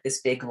had like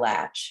this big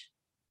latch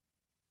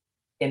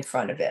in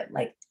front of it,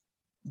 like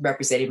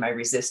representing my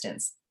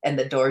resistance. And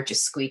the door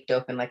just squeaked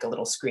open like a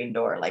little screen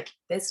door. Like,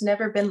 it's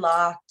never been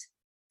locked.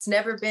 It's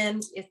never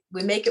been, if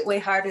we make it way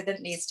harder than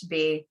it needs to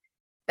be,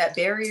 that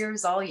barrier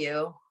is all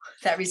you.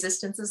 That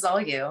resistance is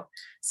all you.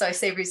 So I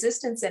say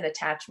resistance and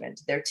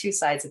attachment, they're two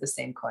sides of the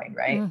same coin,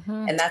 right?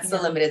 Mm-hmm. And that's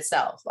the limited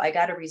self. I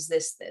got to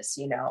resist this.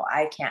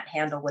 I can't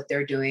handle what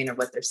they're doing or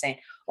what they're saying,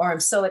 or I'm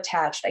so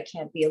attached, I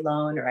can't be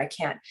alone, or I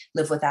can't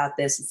live without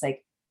this. It's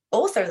like,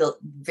 both are the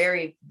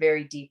very,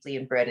 very deeply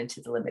inbred into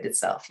the limited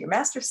self. Your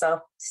master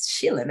self,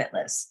 she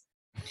limitless.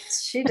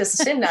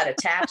 She's not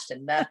attached to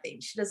nothing.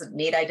 She doesn't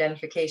need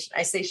identification.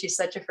 I say she's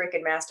such a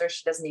freaking master.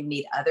 She doesn't even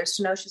need others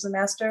to know she's a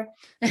master.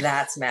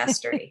 That's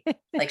mastery.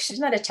 Like, she's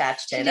not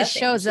attached to nothing. Just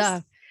shows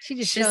up.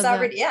 She's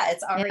already,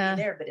 it's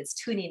already there, but it's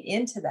tuning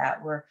into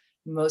that, where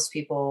most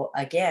people,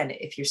 again,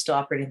 if you're still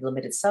operating the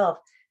limited self,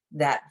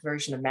 that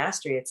version of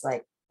mastery, it's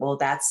like, well,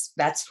 that's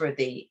for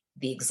the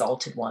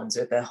exalted ones,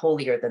 or the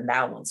holier than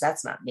thou ones.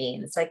 That's not me.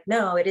 And it's like,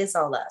 no, it is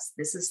all us.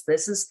 This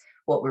is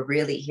what we're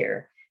really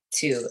here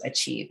to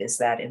achieve, is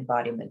that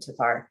embodiment of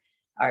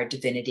our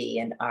divinity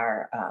and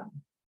our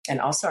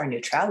and also our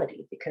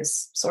neutrality,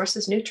 because source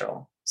is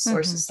neutral.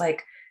 Source is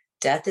like,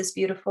 death is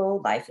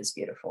beautiful, life is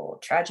beautiful,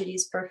 tragedy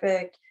is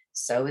perfect,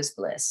 so is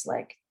bliss.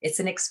 Like, it's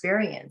an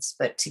experience.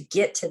 But to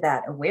get to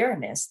that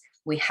awareness,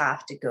 we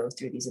have to go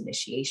through these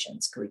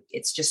initiations.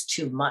 It's just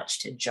too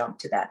much to jump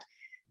to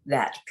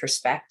that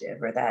perspective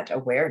or that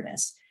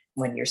awareness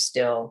when you're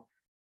still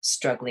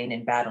struggling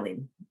and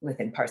battling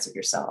within parts of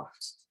yourself.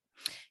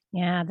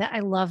 Yeah,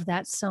 I love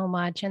that so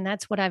much. And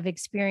that's what I've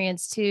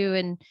experienced too.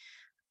 And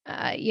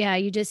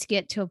you just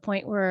get to a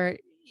point where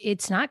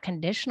it's not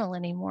conditional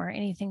anymore,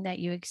 anything that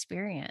you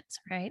experience,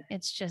 right?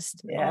 It's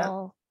just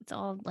it's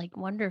all like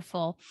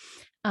wonderful.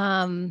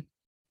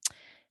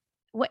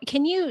 What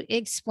can you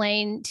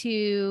explain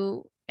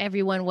to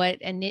everyone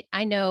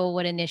I know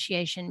what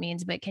initiation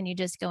means, but can you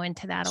just go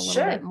into that a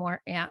little bit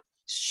more? Yeah.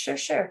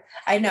 Sure.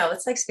 I know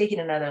it's like speaking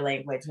another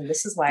language. And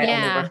this is why I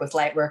only work with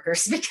light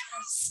workers,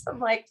 because I'm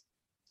like,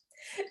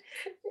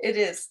 it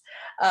is.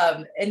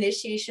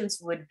 Initiations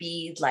would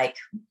be like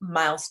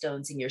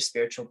milestones in your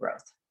spiritual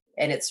growth.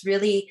 And it's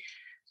really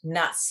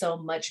not so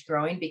much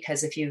growing,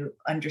 because if you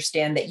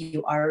understand that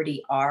you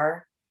already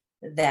are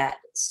that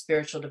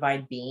spiritual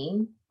divine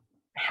being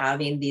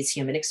having these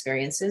human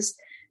experiences,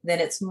 then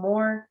it's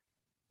more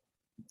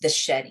the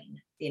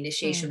shedding. The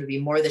initiation would be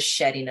more the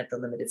shedding of the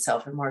limited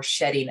self, and more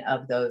shedding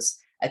of those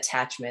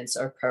attachments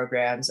or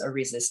programs or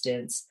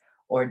resistance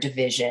or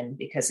division.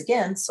 Because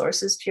again,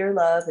 source is pure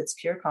love. It's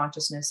pure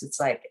consciousness. It's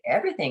like,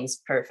 everything's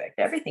perfect.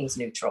 Everything's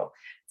neutral.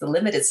 The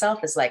limited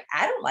self is like,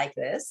 I don't like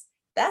this.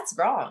 That's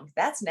wrong.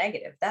 That's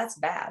negative. That's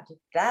bad.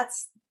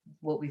 That's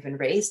what we've been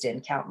raised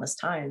in countless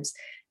times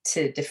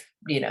to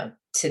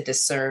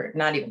discern,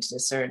 not even to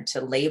discern,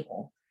 to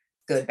label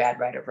good, bad,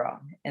 right, or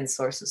wrong. And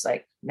source is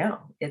like, no,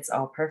 it's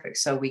all perfect.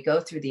 So we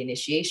go through the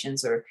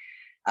initiations, or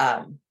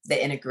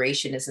the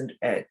integration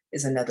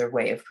is another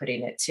way of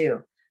putting it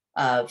too,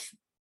 of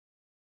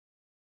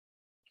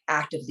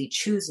actively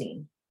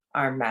choosing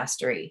our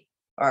mastery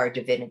or our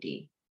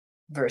divinity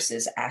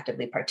versus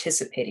actively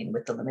participating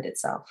with the limited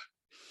self.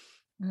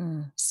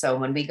 So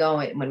when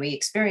we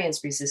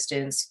experience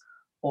resistance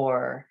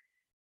or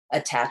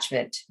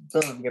attachment,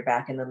 boom, you're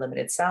back in the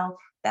limited self.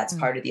 That's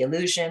part of the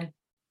illusion,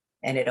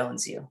 and it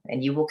owns you,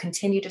 and you will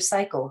continue to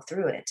cycle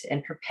through it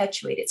and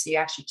perpetuate it. So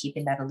you're actually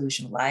keeping that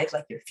illusion alive,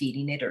 like you're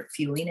feeding it or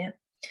fueling it,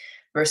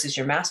 versus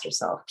your master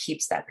self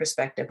keeps that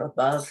perspective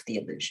above the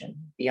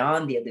illusion,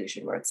 beyond the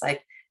illusion, where it's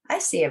like, I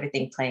see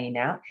everything playing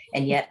out,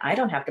 and yet I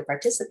don't have to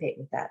participate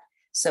with that.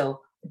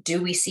 So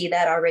do we see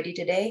that already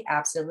today?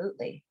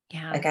 Absolutely.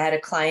 Yeah. Like, I had a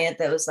client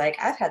that was like,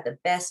 I've had the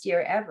best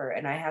year ever.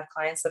 And I have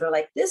clients that are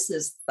like, this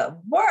is the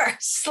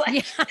worst.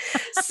 Like,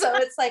 so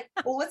it's like,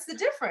 well, what's the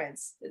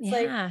difference? It's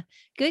like,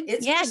 good.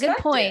 Yeah. Good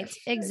point.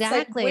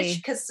 Exactly.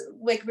 Because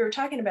like we were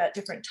talking about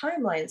different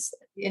timelines,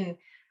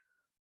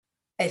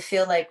 I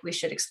feel like we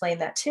should explain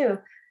that too.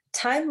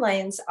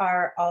 Timelines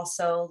are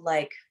also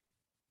like,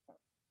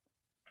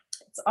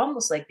 it's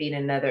almost like being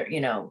another,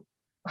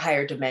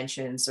 higher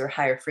dimensions or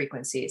higher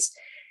frequencies.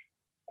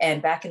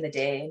 And back in the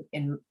day,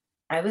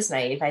 I was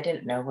naive. I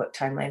didn't know what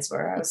timelines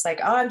were. I was like,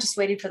 oh, I'm just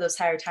waiting for those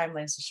higher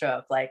timelines to show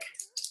up. Like,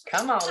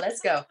 come on,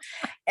 let's go.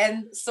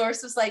 And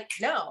source was like,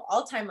 no,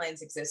 all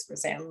timelines exist,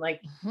 Rosanne.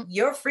 Like,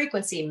 your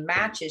frequency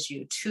matches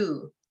you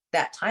to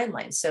that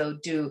timeline. So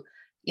do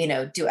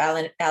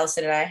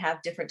Allison and I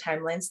have different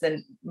timelines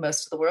than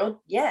most of the world?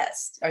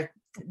 Yes.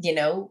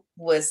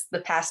 Was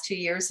the past 2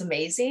 years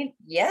amazing?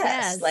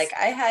 Yes. Like,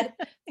 I had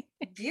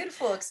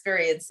beautiful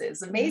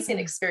experiences, amazing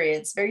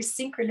experience, very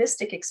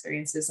synchronistic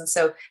experiences. And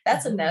so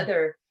that's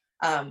another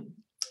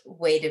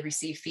way to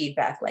receive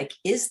feedback. Like,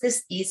 is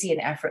this easy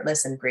and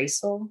effortless and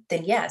graceful?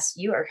 Then yes,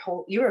 you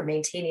are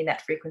maintaining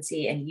that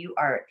frequency, and you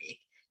are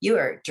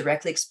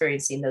directly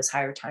experiencing those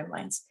higher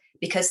timelines,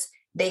 because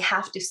they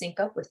have to sync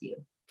up with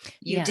you.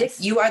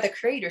 You are the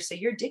creator, so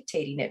you're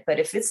dictating it. But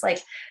if it's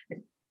like,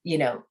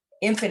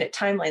 infinite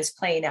timelines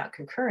playing out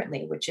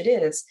concurrently, which it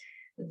is,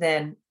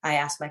 then I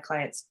ask my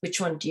clients, which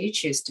one do you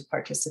choose to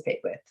participate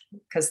with?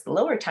 Because the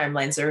lower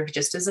timelines are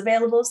just as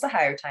available as the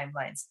higher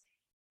timelines.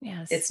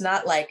 Yes. It's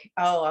not like,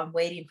 oh, I'm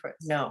waiting for it.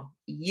 No,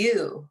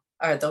 you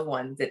are the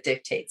one that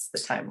dictates the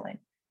timeline.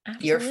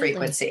 Absolutely. Your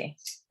frequency.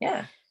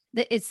 Yeah.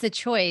 It's the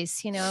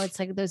choice, it's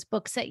like those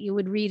books that you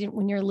would read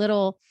when you're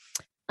little,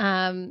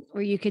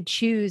 where you could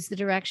choose the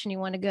direction you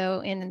want to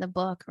go in the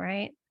book,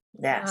 right?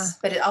 Yes.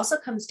 But it also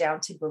comes down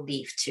to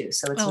belief too.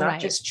 So it's not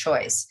just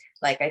choice.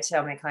 Like I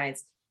tell my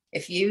clients,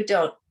 if you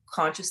don't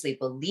consciously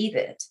believe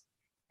it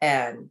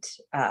and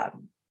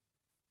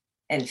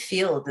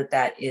feel that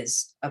that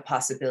is a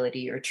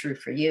possibility or true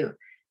for you,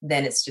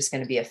 then it's just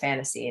going to be a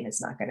fantasy, and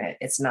it's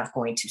not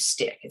going to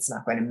stick. It's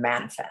not going to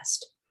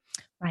manifest.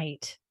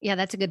 Right. Yeah,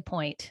 that's a good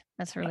point.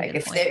 That's a really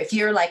good point. If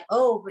you're like,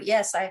 oh, but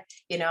yes, I'm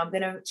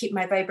going to keep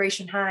my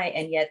vibration high.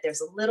 And yet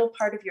there's a little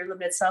part of your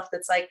limited self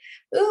that's like,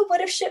 ooh, what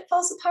if shit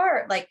falls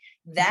apart? Like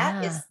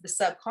that is the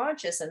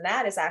subconscious. And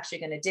that is actually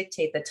going to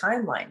dictate the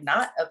timeline,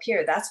 not up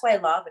here. That's why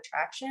law of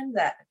attraction,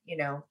 that,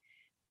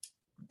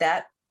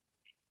 that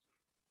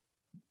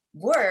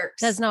works.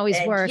 Doesn't always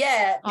work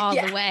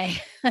the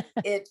way.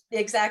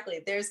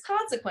 Exactly. There's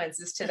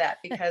consequences to that,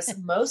 because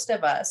most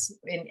of us,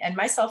 and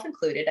myself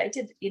included, I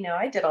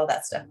did all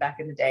that stuff back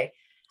in the day.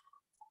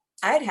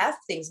 I'd have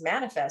things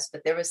manifest,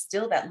 but there was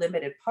still that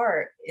limited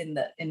part in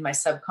my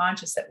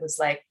subconscious that was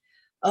like,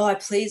 oh,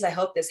 I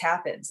hope this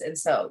happens. And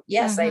so,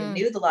 yes, I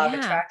knew the law of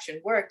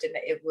attraction worked, and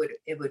it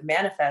would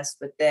manifest,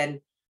 but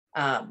then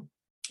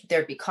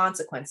there'd be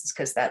consequences,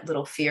 because that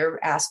little fear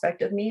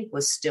aspect of me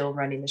was still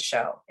running the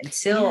show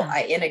until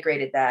I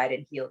integrated that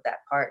and healed that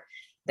part.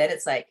 Then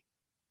it's like,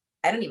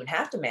 I don't even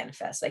have to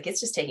manifest. Like,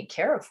 it's just taken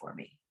care of for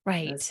me.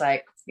 Right. And it's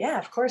like, yeah,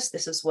 of course,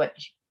 this is what,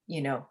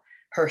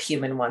 her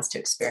human wants to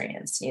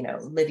experience,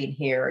 living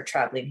here or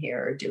traveling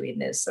here or doing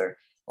this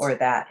or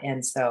that.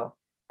 And so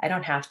I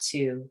don't have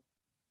to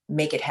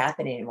make it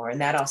happen anymore. And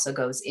that also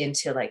goes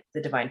into like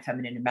the divine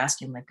feminine and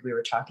masculine, like we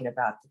were talking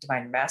about. The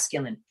divine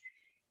masculine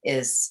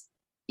is,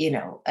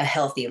 a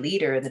healthy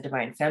leader, and the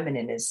divine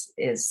feminine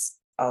is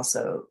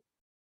also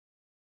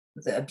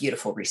a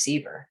beautiful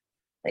receiver.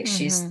 Like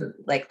she's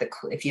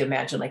if you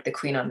imagine like the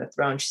queen on the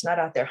throne, she's not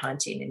out there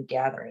hunting and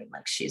gathering.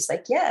 Like she's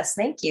like, yes,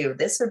 thank you,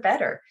 this or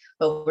better.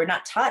 But we're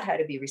not taught how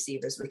to be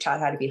receivers. We're taught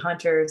how to be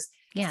hunters,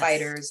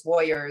 fighters,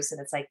 warriors.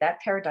 And it's like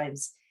that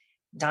paradigm's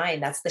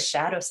dying. That's the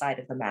shadow side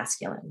of the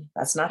masculine.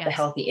 That's not the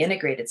healthy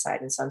integrated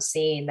side. And so I'm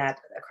seeing that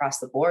across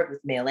the board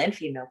with male and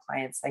female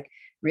clients, like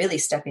really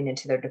stepping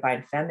into their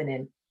divine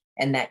feminine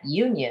and that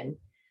union.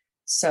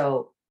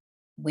 So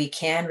we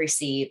can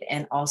receive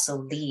and also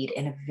lead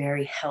in a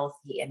very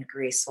healthy and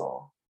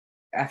graceful,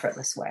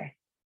 effortless way.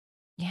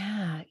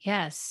 Yeah.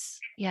 Yes.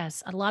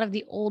 Yes. A lot of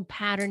the old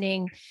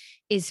patterning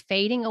is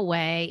fading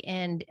away,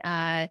 and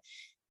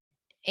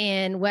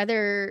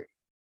whether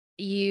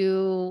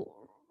you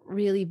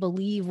really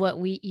believe what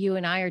you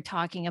and I are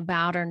talking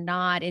about or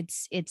not,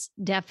 it's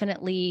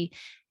definitely,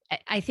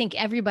 I think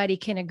everybody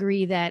can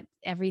agree that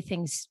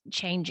everything's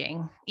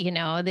changing,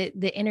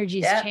 the energy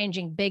is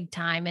changing big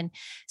time. And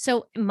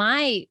so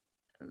my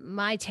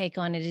take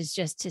on it is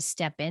just to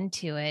step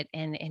into it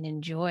and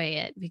enjoy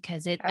it,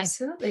 because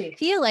absolutely. I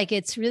feel like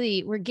it's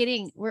really,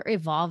 we're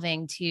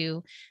evolving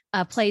to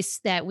a place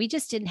that we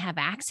just didn't have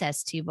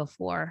access to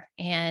before.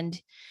 And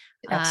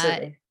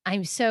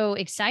I'm so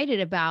excited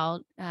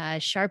about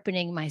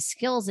sharpening my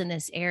skills in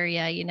this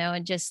area,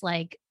 and just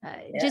like,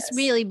 just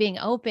really being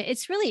open.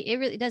 It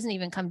really doesn't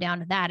even come down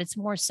to that. It's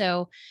more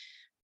so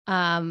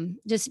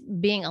just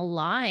being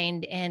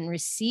aligned and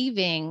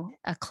receiving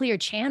a clear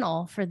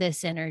channel for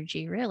this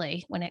energy,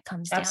 really, when it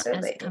comes down, as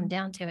it come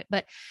down to it.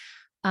 But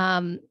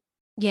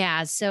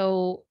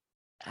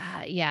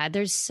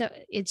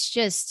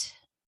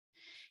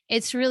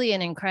it's really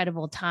an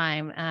incredible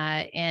time.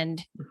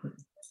 And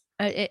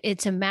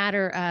it's a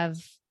matter of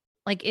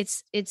like,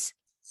 it's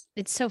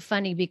so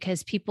funny,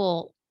 because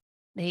people,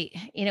 they,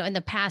 in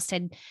the past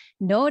had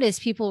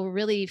noticed people were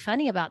really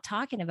funny about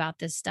talking about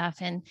this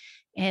stuff, and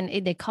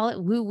they call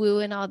it woo woo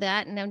and all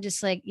that. And I'm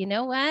just like, you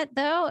know what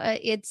though?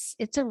 It's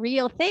a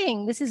real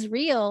thing. This is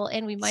real.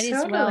 And we might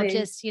as well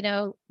just,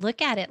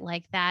 look at it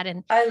like that.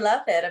 And I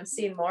love it. I'm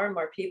seeing more and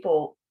more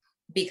people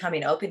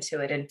becoming open to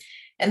it,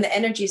 and the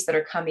energies that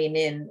are coming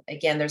in,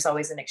 again, there's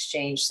always an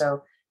exchange.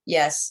 So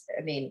yes,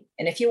 I mean,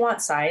 and if you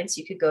want science,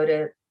 you could go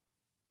to,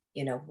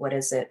 what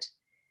is it?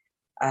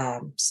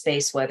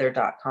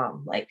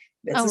 Spaceweather.com. Like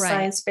it's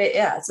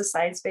a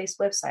science-based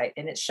website,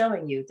 and it's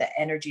showing you the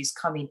energies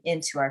coming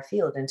into our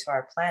field, into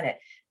our planet.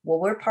 Well,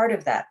 we're part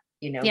of that,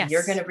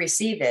 you're going to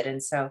receive it.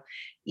 And so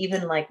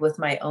even like with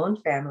my own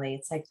family,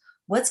 it's like,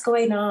 what's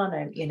going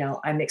on?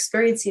 I'm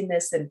experiencing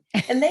this, and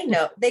they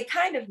know, they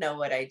kind of know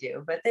what I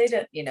do, but they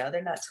don't,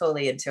 they're not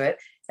totally into it,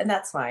 and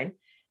that's fine.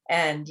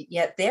 And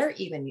yet they're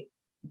even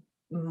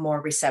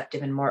more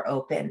receptive and more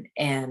open,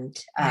 and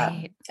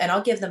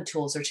I'll give them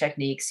tools or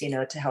techniques,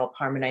 to help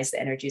harmonize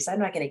the energies. I'm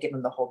not going to give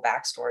them the whole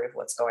backstory of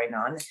what's going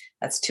on.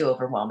 That's too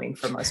overwhelming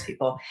for most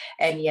people.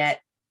 And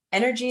yet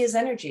energy is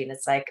energy. And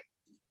it's like,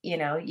 you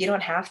know, you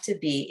don't have to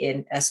be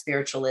in a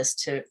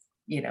spiritualist to,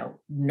 you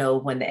know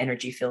when the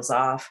energy feels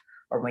off,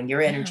 or when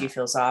your energy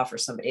feels off, or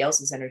somebody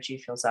else's energy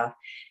feels off,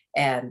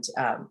 and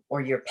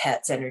or your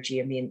pet's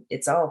energy. I mean,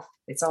 it's all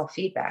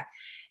feedback.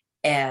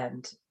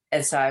 And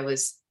so I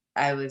was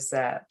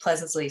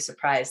pleasantly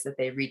surprised that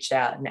they reached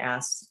out and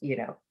asked, you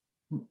know,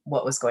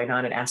 what was going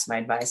on, and asked my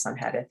advice on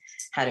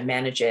how to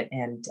manage it.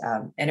 And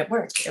it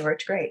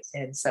worked great.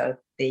 And so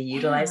they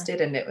utilized it,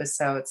 and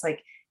it's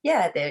like,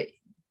 yeah,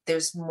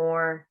 there's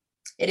more,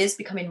 it is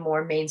becoming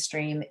more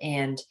mainstream,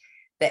 and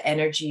the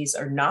energies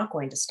are not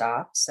going to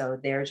stop. So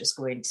they're just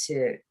going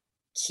to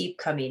keep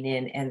coming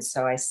in. And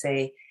so I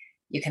say,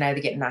 you can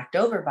either get knocked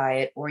over by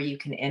it, or you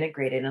can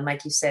integrate it. And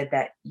like you said,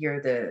 that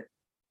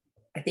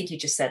I think you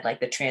just said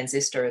like the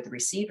transistor or the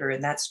receiver.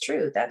 And that's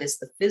true. That is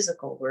the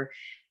physical.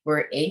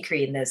 We're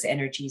anchoring those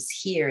energies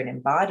here and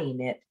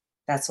embodying it.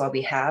 That's why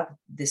we have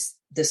this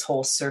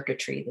whole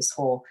circuitry, this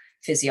whole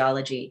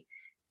physiology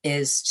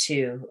is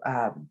to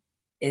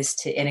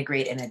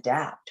integrate and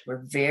adapt.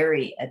 We're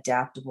very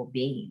adaptable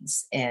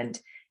beings, and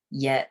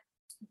yet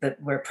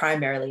we're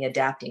primarily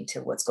adapting to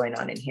what's going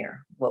on in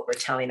here, what we're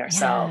telling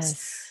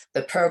ourselves,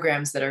 the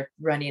programs that are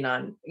running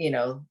on, you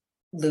know,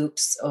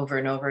 loops over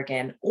and over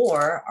again.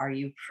 Or are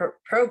you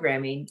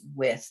programming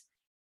with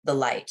the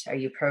light? Are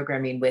you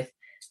programming with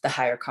the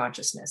higher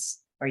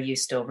consciousness? Are you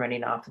still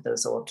running off of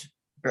those old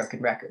broken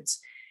records?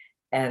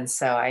 And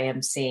so I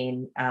am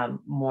seeing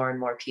more and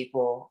more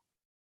people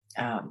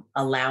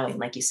allowing,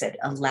 like you said,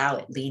 allow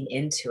it, lean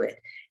into it.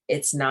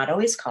 It's not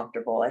always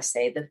comfortable. I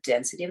say the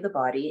density of the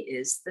body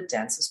is the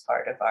densest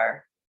part of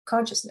our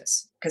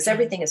consciousness, because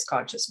everything is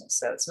consciousness.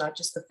 So it's not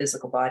just the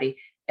physical body,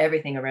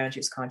 everything around you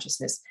is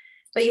consciousness.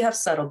 But you have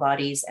subtle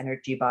bodies,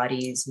 energy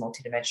bodies,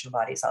 multidimensional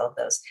bodies, all of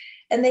those.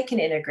 And they can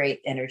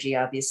integrate energy,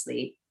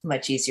 obviously,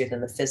 much easier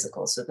than the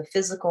physical. So the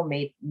physical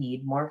may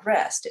need more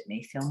rest. It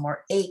may feel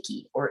more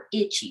achy or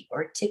itchy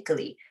or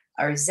tickly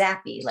or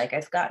zappy. Like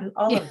I've gotten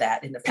all of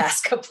that in the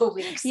past couple of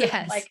weeks.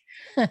 Yes. Like,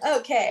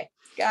 okay,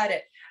 got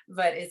it.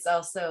 But it's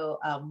also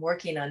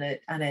working on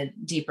a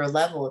deeper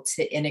level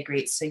to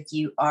integrate. So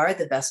you are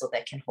the vessel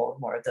that can hold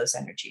more of those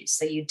energies.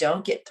 So you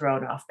don't get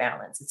thrown off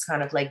balance. It's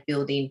kind of like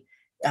building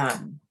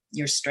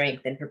your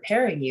strength and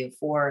preparing you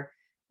for,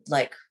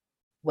 like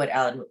what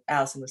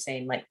Allison was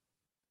saying, like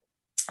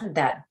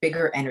that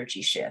bigger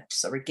energy shift.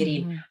 So we're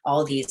getting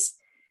all these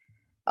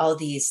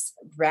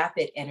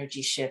rapid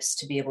energy shifts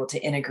to be able to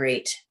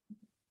integrate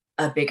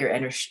a bigger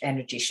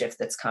energy shift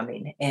that's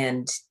coming.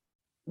 And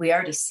we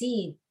already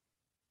see,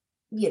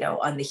 you know,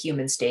 on the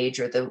human stage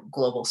or the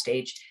global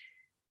stage,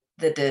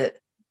 the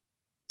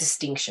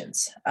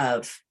distinctions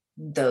of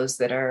those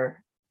that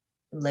are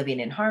living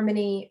in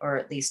harmony, or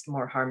at least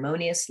more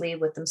harmoniously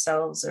with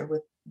themselves or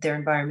with their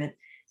environment,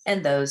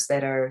 and those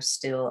that are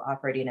still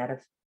operating out of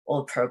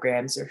old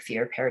programs or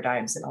fear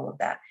paradigms and all of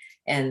that.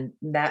 And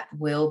that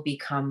will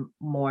become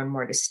more and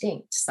more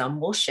distinct.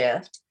 Some will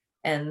shift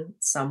and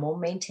some will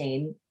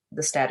maintain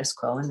the status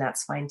quo, and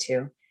that's fine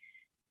too.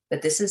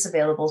 But this is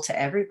available to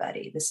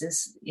everybody. This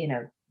is, you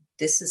know,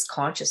 this is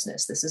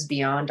consciousness. This is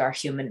beyond our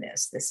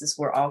humanness.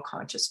 We're all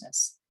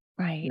consciousness.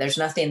 Right. There's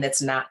nothing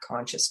that's not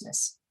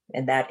consciousness.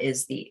 And that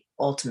is the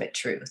ultimate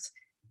truth.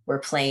 We're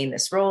playing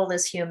this role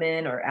as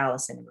human, or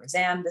Allison and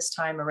Rosanne this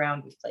time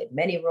around. We've played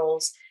many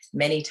roles,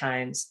 many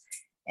times.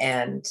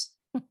 And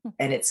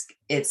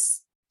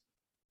it's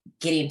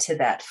getting to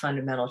that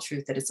fundamental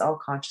truth that it's all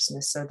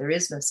consciousness. So there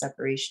is no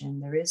separation.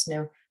 There is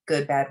no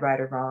good, bad, right,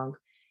 or wrong.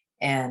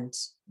 And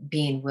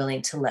being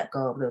willing to let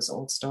go of those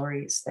old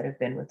stories that have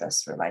been with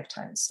us for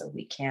lifetimes, so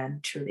we can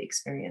truly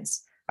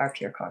experience our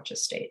pure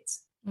conscious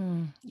states.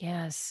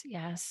 Yes.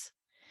 Yes.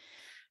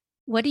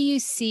 What do you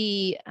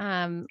see?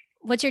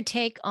 What's your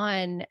take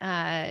on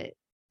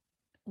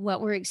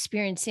what we're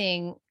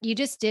experiencing? You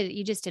just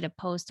did a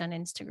post on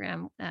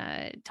Instagram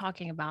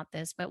talking about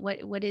this, but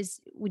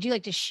would you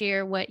like to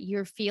share what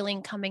you're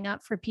feeling coming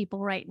up for people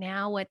right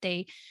now? What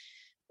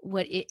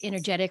it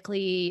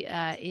energetically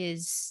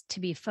is to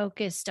be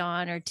focused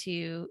on or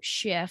to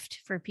shift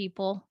for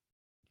people?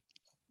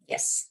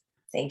 Yes.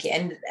 Thank you.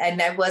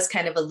 And I was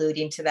kind of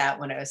alluding to that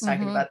when I was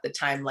talking about the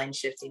timeline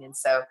shifting. And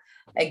so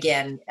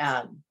again,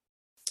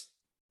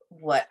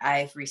 what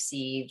I've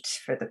received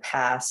for the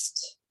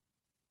past,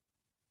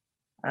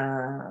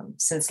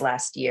 since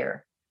last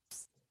year,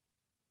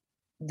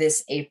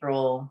 this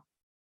April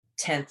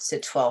 10th to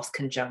 12th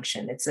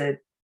conjunction, it's a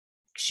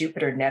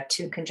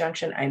Jupiter-Neptune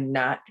conjunction. I'm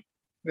not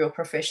real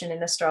proficient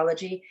in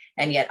astrology,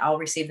 and yet I'll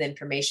receive the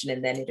information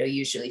and then it'll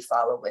usually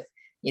follow with,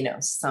 you know,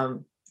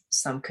 some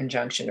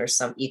conjunction or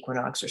some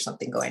equinox or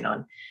something going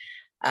on,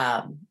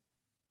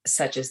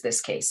 such as this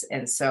case.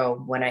 And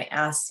so when I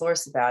asked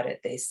Source about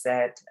it, they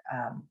said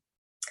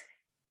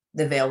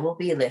the veil will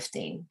be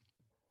lifting,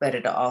 but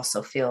it'll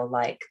also feel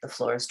like the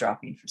floor is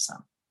dropping for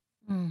some.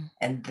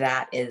 And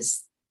that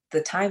is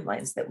the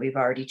timelines that we've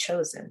already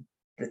chosen,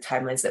 the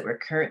timelines that we're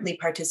currently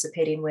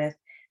participating with.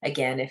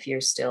 Again, if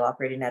you're still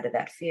operating out of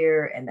that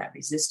fear and that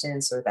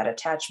resistance or that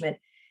attachment,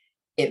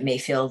 it may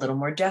feel a little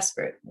more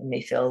desperate. It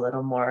may feel a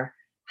little more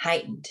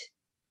heightened.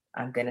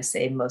 I'm going to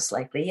say most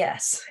likely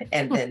yes.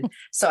 And then,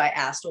 so I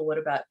asked, well, what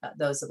about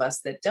those of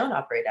us that don't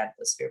operate out of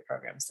those sphere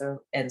programs?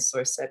 So, and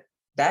Source said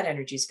that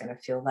energy is going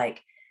to feel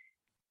like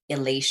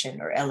elation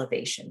or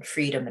elevation,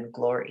 freedom and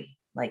glory.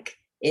 Like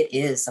it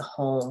is a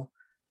whole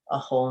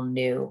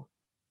new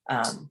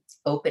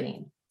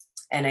opening.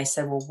 And I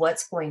said, well,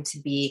 what's going to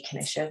be, can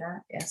I share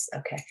that? Yes.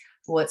 Okay.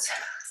 What's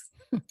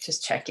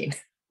just checking.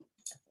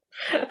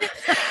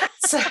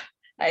 So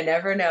I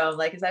never know. I'm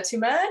like, is that too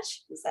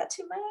much? Is that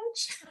too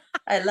much?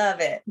 I love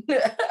it.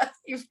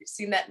 You've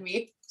seen that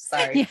meme?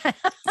 Sorry. Yeah.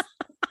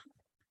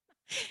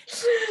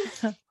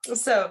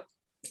 So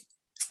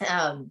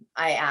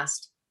I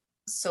asked,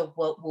 so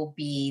what will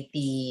be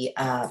the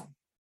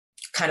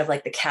kind of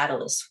like the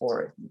catalyst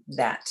for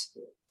that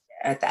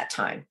at that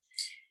time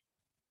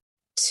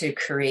to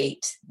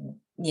create,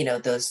 you know,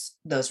 those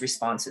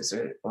responses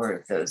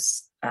or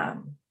those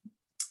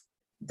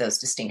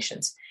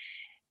distinctions.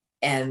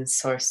 And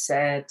Source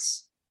said,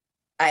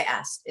 I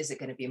asked, is it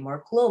going to be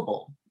more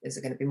global? Is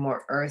it going to be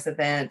more earth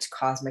event,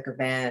 cosmic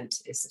event?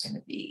 Is it going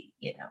to be,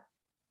 you know,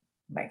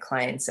 my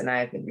clients and I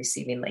have been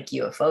receiving like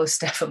UFO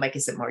stuff. I'm like,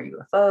 is it more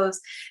UFOs?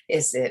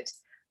 Is it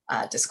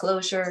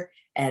disclosure?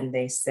 And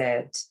they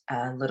said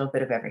a little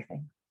bit of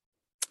everything.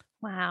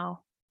 Wow.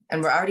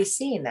 And we're already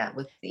seeing that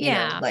with, you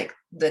know, like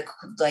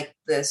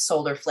the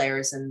solar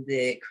flares and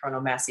the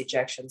coronal mass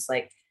ejections.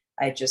 Like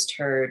I just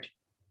heard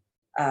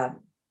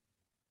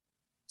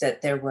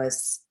that there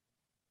was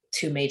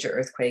 2 major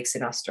earthquakes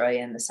in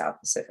Australia and the South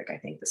Pacific, I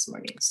think this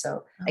morning.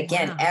 So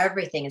again,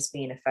 everything is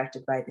being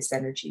affected by this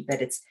energy, but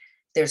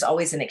there's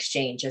always an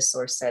exchange, as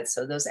Source said.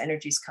 So those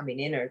energies coming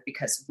in are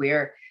because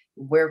we're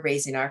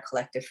raising our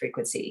collective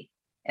frequency.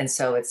 And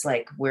so it's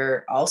like,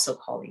 we're also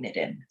calling it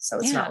in. So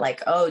it's not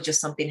like, oh,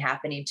 just something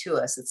happening to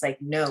us. It's like,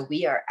 no,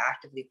 we are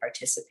actively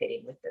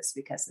participating with this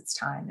because it's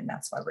time. And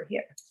that's why we're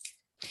here.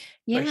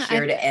 We're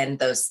here to end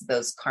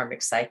those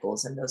karmic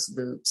cycles and those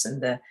loops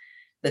and the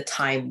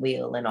time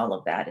wheel and all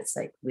of that. It's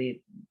like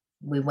we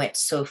went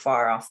so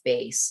far off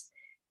base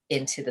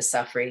into the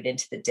suffering,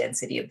 into the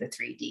density of the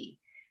 3D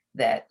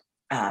that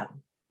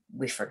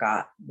we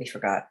forgot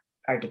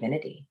our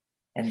divinity.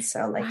 And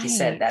so, like you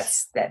said,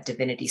 that's that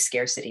divinity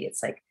scarcity.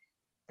 It's like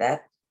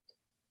that,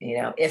 you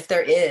know, if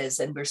there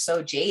is, and we're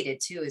so jaded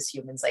too as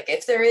humans, like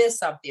if there is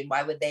something,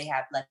 why would they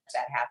have let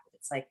that happen?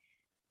 It's like,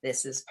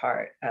 this is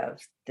part of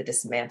the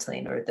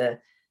dismantling or the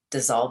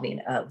dissolving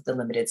of the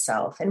limited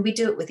self. And we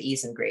do it with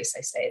ease and grace.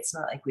 I say, it's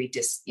not like we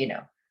just, you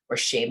know, we're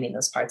shaming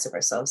those parts of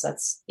ourselves.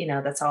 That's, you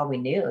know, that's all we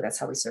knew. That's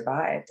how we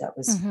survived. That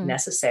was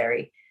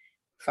necessary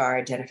for our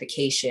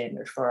identification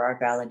or for our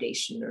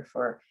validation or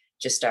for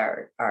just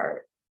our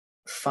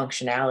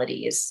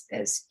functionality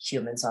as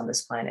humans on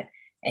this planet.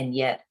 And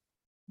yet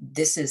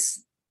this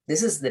is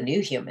the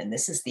new human.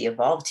 This is the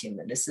evolved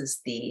human. This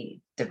is the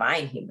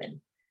divine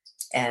human.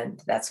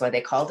 And that's why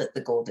they called it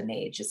the golden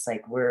age. It's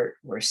like we're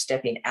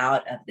stepping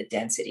out of the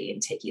density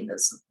and taking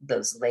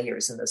those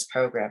layers and those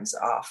programs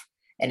off.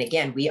 And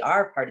again, we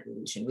are part of the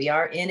illusion. We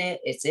are in it.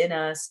 It's in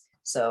us.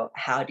 So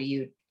how do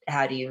you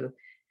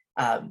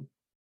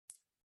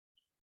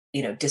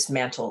you know,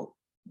 dismantle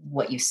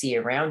what you see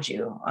around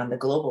you on the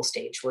global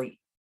stage? Well,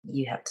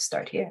 you have to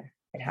start here.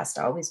 It has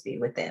to always be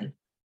within.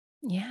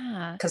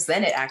 Yeah. Because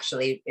then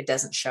it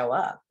doesn't show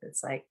up.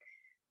 It's like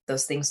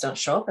those things don't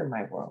show up in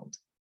my world.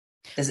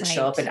 Does it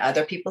show up in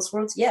other people's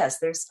worlds? Yes,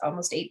 there's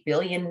almost 8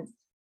 billion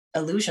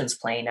illusions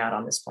playing out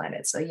on this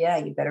planet. So yeah,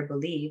 you better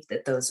believe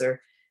that those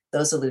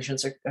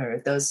illusions or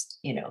those,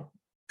 you know,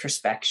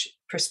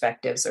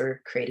 perspectives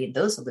are creating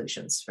those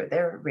illusions for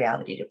their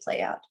reality to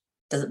play out.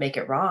 Doesn't make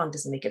it wrong,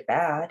 doesn't make it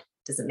bad,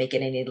 doesn't make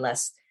it any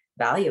less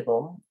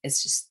valuable.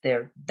 It's just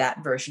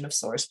that version of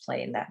Source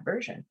playing that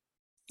version.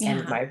 Yeah.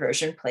 And my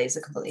version plays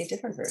a completely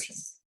different version.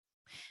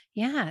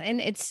 Yeah. And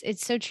it's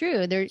so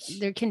true. There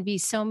can be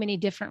so many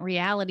different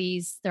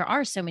realities. There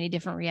are so many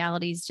different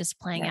realities just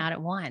playing out at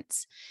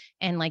once.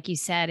 And like you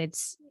said,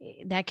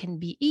 that can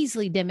be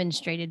easily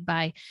demonstrated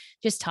by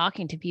just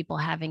talking to people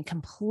having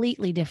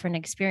completely different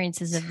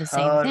experiences of the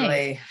same thing.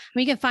 I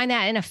mean, you can find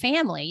that in a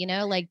family, you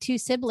know, like 2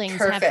 siblings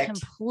have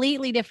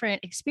completely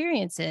different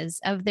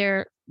experiences of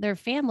their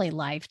family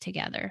life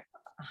together.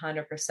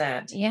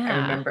 100%.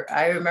 Yeah.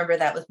 I remember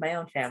that with my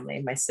own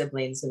family, my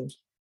siblings, and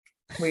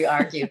we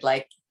argued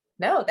like,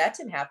 no, that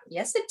didn't happen.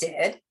 Yes, it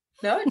did.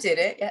 No, it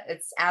didn't. Yeah,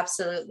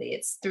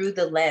 it's through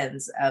the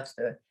lens of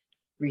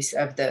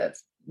the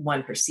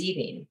one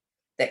perceiving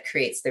that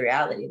creates the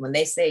reality. When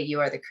they say you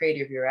are the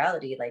creator of your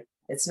reality, like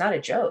it's not a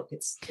joke.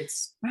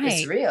 It's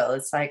real.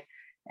 It's like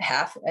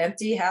half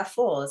empty, half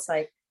full. It's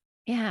like,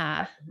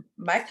 yeah,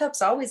 my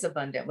cup's always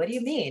abundant. What do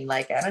you mean?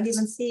 Like, I don't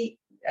even see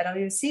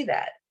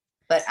that.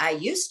 But I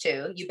used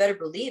to. You better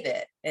believe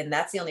it. And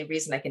that's the only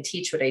reason I can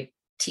teach what I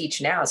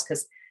teach now, is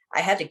because I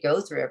had to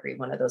go through every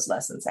one of those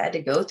lessons. I had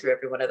to go through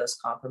every one of those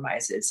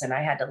compromises, and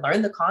I had to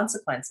learn the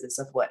consequences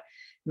of what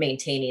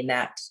maintaining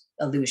that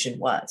illusion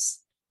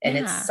was. and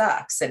it Yeah.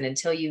 sucks. And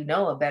until you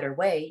know a better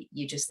way,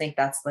 you just think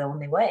that's the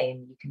only way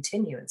and you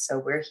continue. And so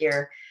we're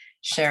here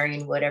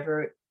sharing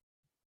whatever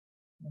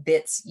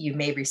bits you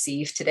may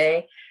receive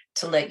today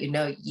to let you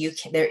know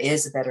there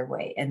is a better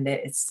way, and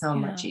that it's so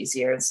much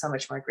easier and so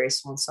much more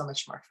graceful and so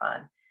much more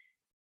fun.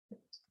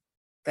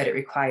 But it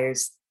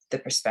requires the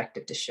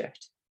perspective to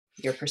shift.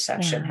 Your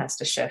perception has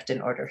to shift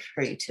in order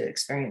for you to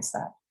experience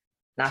that.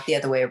 Not the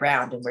other way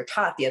around. And we're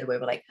taught the other way.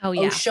 We're like,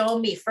 oh, show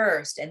me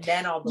first and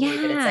then I'll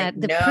believe it. It's like,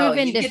 the no, prove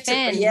and you get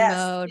defend to,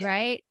 mode,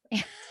 right?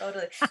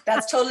 Totally.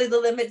 That's totally the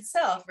limited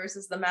self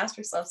versus the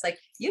master self. It's like,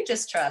 you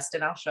just trust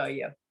and I'll show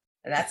you.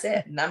 And that's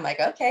it. And I'm like,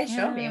 okay,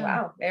 show me.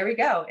 Wow, there we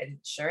go. And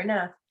sure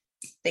enough,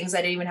 things I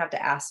didn't even have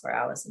to ask for,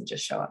 Allison,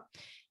 just show up.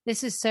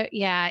 This is so,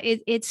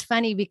 it's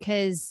funny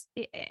because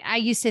I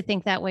used to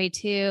think that way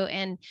too.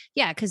 And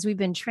because we've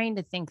been trained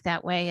to think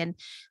that way. And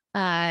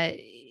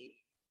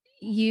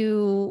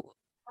you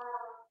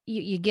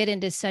get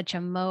into such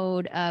a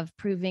mode of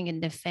proving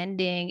and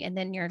defending. And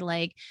then you're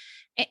like,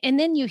 and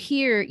then you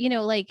hear,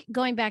 like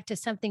going back to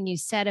something you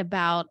said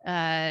about,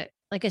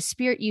 like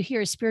you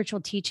hear a spiritual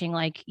teaching,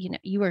 like,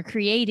 you are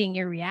creating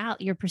your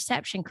reality, your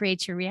perception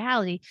creates your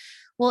reality.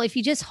 Well, if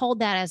you just hold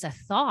that as a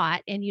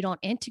thought and you don't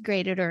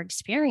integrate it or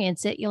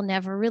experience it, you'll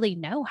never really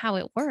know how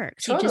it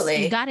works.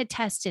 Totally. You got to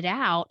test it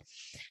out.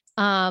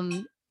 But I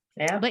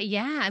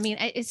mean,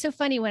 it's so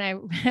funny when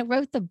I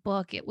wrote the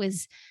book, it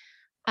was,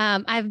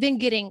 I've been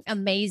getting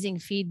amazing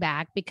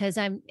feedback because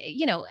I'm,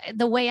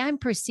 the way I'm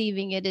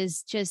perceiving it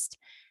is just,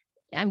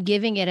 I'm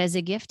giving it as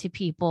a gift to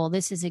people.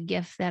 This is a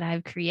gift that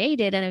I've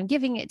created and I'm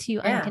giving it to you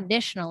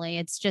unconditionally.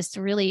 It's just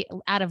really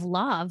out of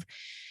love.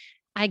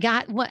 I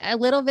got a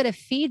little bit of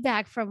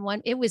feedback from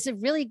one. It was a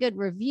really good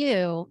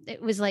review.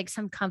 It was like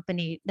some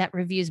company that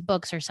reviews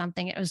books or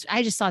something.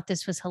 I just thought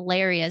this was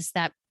hilarious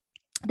that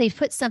they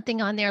put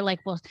something on there like,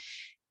 well,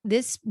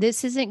 this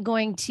isn't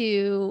going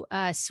to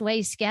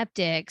sway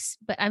skeptics,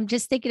 but I'm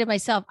just thinking to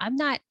myself, I'm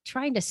not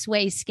trying to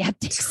sway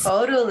skeptics.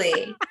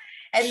 Totally.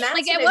 And that's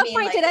like, at what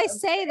point did I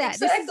say that?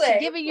 Exactly. This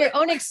is giving your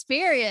own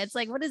experience.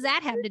 Like, what does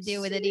that have to do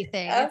with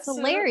anything?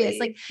 Absolutely. It's hilarious.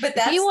 Like, but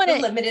that's the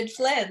limited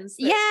lens.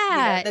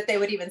 That they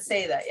would even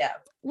say that. Yeah.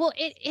 Well,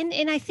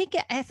 and I think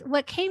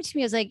what came to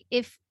me was like,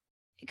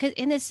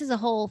 and this is a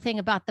whole thing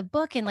about the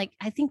book. And like,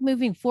 I think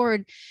moving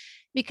forward,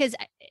 because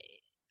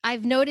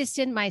I've noticed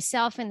in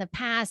myself in the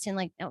past and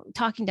like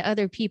talking to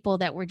other people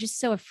that we're just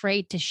so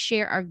afraid to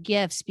share our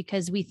gifts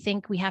because we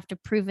think we have to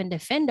prove and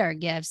defend our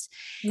gifts.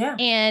 Yeah.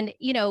 And,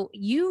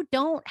 you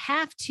don't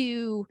have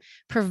to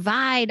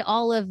provide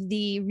all of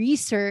the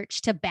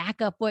research to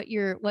back up what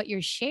you're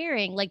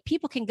sharing. Like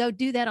people can go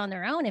do that on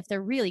their own if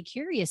they're really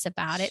curious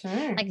about it.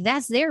 Sure. Like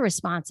that's their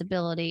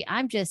responsibility.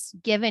 I'm just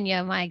giving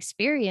you my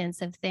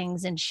experience of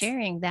things and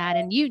sharing that,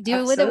 and you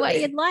do with it what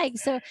you'd like.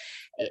 So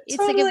it's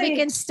like if we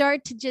can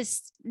start to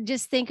just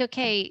think,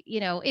 okay,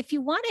 if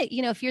you want it,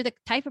 if you're the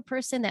type of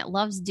person that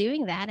loves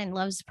doing that and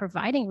loves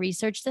providing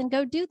research, then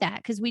go do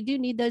that. Cause we do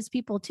need those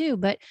people too.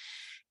 But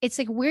it's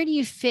like, where do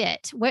you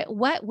fit?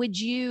 What would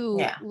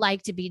you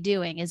like to be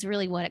doing is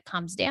really what it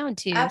comes down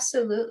to.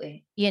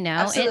 Absolutely.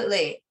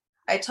 Absolutely.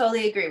 I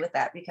totally agree with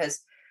that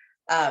because,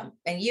 and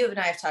you and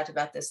I have talked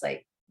about this,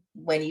 like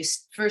when you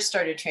first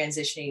started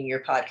transitioning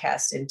your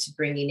podcast into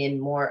bringing in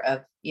more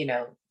of,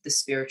 the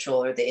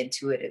spiritual or the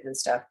intuitive and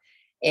stuff.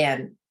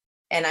 And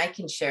I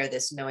can share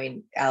this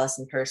knowing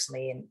Allison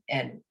personally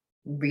and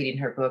reading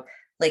her book,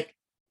 like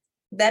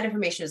that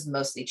information is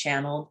mostly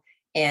channeled.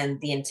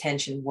 And the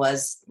intention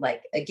was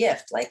like a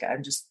gift. Like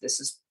this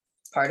is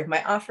part of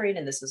my offering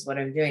and this is what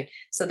I'm doing.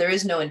 So there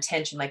is no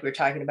intention. Like we're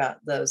talking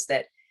about those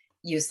that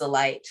use the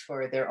light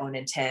for their own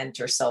intent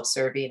or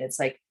self-serving. It's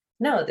like,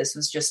 no, this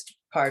was just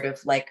part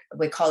of, like,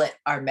 we call it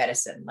our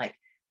medicine. Like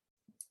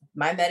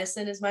my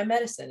medicine is my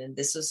medicine. And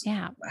this is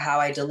how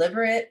I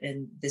deliver it.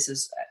 And this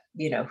is,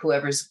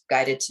 whoever's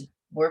guided to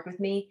work with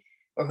me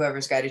or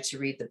whoever's guided to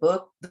read the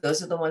book,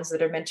 those are the ones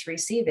that are meant to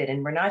receive it.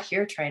 And we're not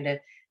here trying to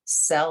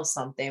sell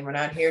something. We're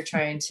not here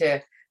trying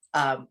to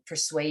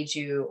persuade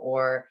you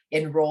or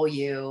enroll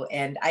you.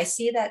 And I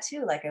see that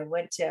too. Like I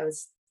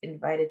was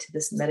invited to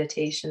this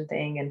meditation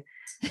thing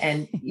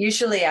and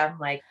usually I'm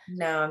like,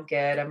 no, I'm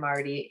good. I'm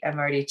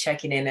already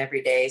checking in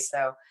every day.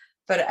 So,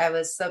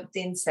 but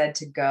something said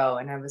to go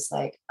and I was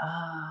like,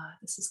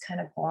 this is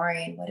kind of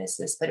boring. What is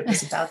this? But it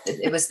was about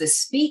it was the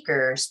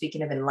speaker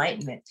speaking of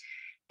enlightenment.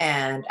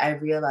 And I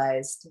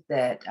realized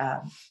that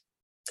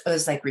it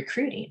was like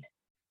recruiting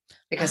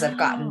because I've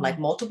gotten like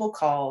multiple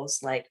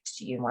calls, like,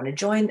 do you want to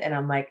join? And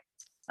I'm like,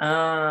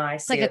 I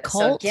see. Like a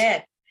cult. So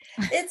again,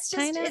 it's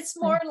just, it's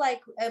more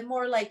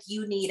like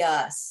you need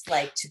us,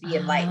 like to be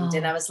enlightened.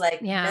 And I was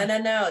like,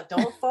 no,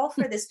 don't fall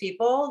for this,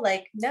 people.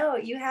 Like, no,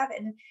 you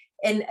haven't.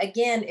 And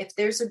again, if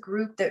there's a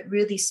group that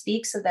really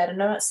speaks of that, and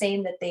I'm not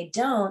saying that they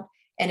don't,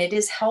 and it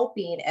is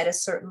helping at a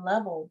certain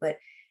level, but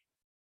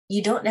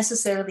you don't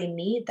necessarily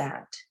need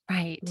that.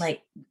 Right.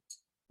 Like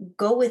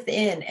go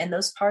within, and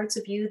those parts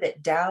of you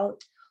that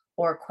doubt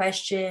or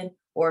question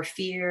or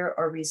fear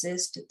or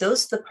resist,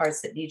 those are the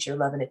parts that need your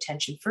love and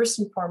attention first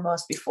and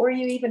foremost before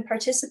you even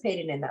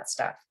participating in that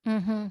stuff.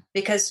 Mm-hmm.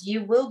 Because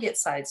you will get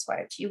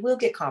sideswiped, you will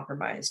get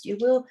compromised, you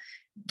will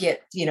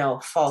get,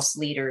 false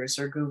leaders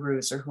or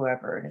gurus or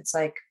whoever. And it's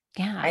like,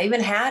 Yeah. I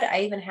even had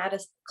a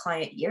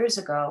client years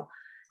ago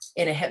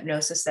in a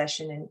hypnosis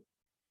session, and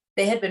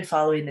they had been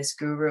following this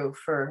guru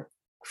for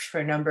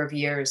a number of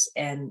years.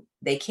 And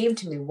they came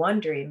to me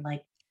wondering,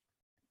 like,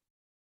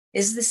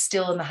 is this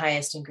still in the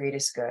highest and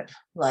greatest good?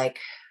 Like,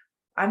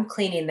 I'm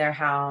cleaning their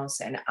house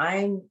and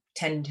I'm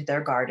tending to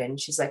their garden.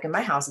 She's like, and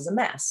my house is a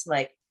mess.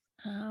 Like,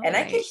 and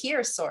I could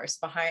hear Source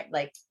behind,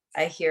 like,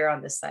 I hear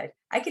on this side,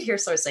 I could hear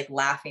Source like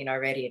laughing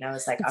already. And I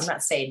was like, I'm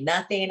not saying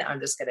nothing. I'm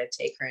just going to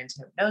take her into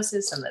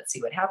hypnosis and let's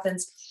see what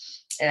happens.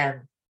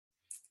 And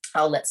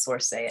I'll let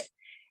Source say it.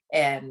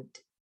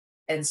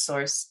 And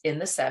Source in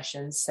the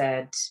session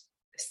said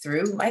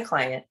through my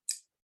client,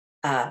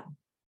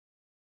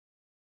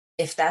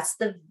 if that's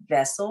the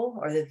vessel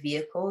or the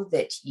vehicle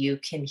that you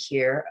can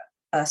hear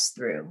us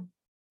through,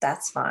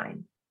 that's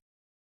fine.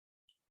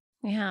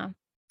 Yeah.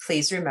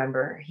 Please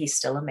remember, he's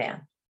still a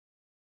man.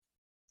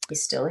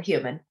 He's still a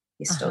human.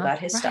 He's still got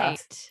his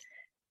stuff.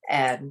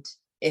 And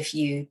if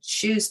you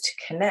choose to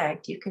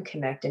connect, you can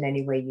connect in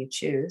any way you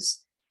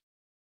choose.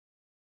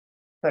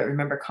 But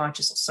remember,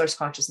 source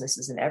consciousness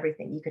is in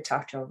everything. You could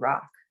talk to a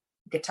rock.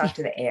 You could talk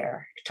to the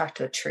air. You could talk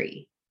to a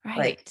tree. Right.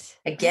 Like,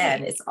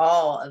 again, it's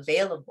all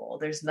available.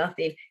 There's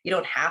nothing, you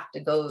don't have to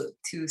go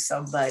to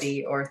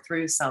somebody or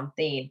through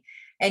something.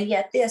 And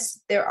yet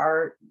there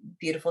are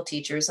beautiful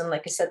teachers. And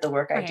like I said, the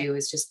work I do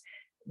is just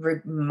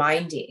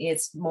reminding,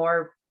 it's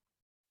more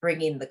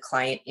bringing the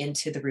client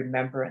into the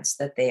remembrance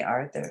that they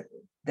are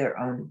their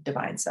own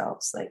divine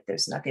selves. Like,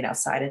 there's nothing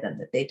outside of them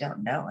that they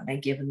don't know. And I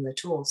give them the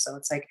tools. So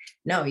it's like,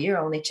 no, you're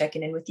only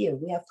checking in with you.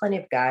 We have plenty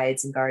of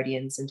guides and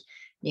guardians and,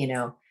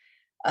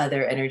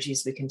 other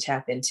energies we can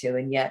tap into.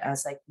 And yet I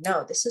was like,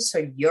 no, this is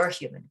so your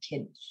human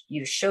can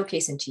you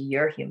showcase into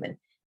your human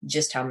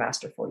just how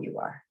masterful you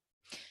are.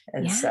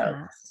 And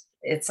so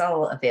it's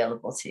all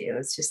available to you.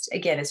 It's just,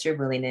 again, it's your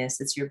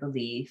willingness, it's your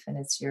belief, and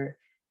it's your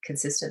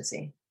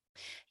consistency.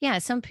 Yeah.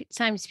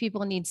 Sometimes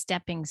people need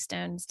stepping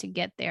stones to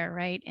get there.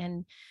 Right.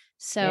 And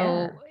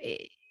so,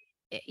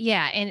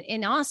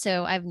 and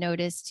also I've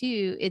noticed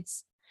too,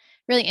 it's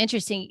really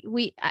interesting.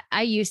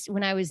 I used,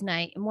 when I was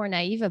more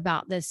naive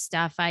about this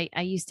stuff, I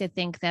used to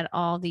think that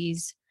all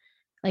these,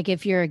 like,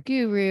 if you're a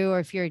guru or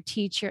if you're a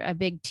teacher, a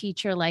big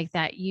teacher like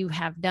that, you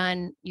have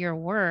done your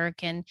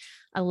work. And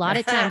a lot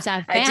of times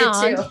I've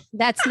found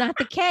that's not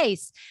the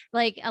case.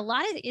 Like, a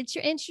lot of it's,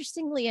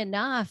 interestingly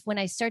enough, when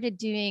I started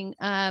doing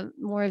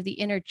more of the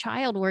inner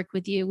child work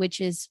with you,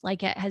 which is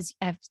like,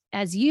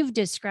 as you've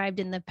described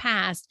in the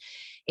past,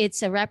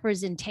 it's a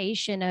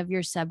representation of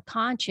your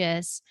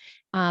subconscious,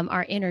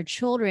 our inner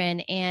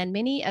children. And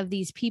many of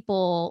these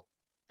people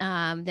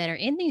that are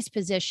in these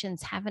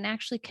positions haven't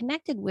actually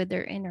connected with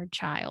their inner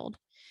child.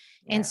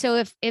 Yeah. And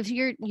so if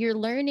you're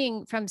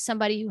learning from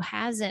somebody who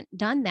hasn't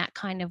done that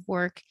kind of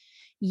work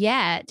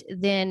yet,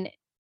 then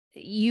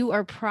you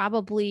are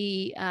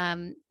probably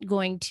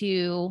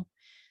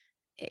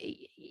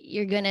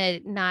you're going to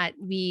not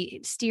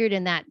be steered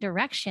in that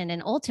direction.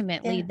 And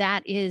ultimately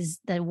that is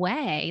the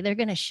way. They're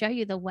going to show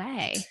you the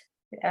way.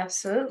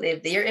 Absolutely.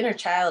 Your inner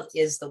child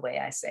is the way,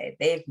 I say.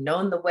 They've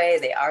known the way,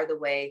 they are the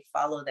way.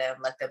 Follow them,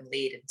 let them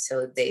lead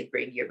until they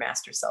bring your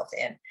master self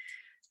in.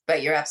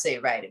 But you're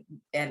absolutely right.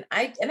 And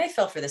I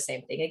fell for the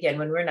same thing. Again,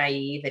 when we're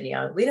naive and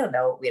young, we don't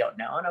know what we don't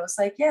know. And I was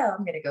like, yeah,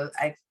 I'm going to go.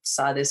 I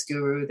saw this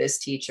guru, this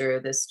teacher,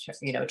 this,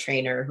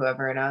 trainer,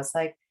 whoever. And I was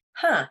like,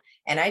 huh.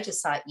 And I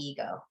just saw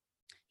ego.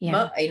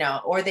 Yeah.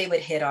 Or they would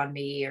hit on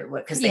me or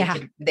what, because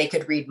they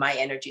could read my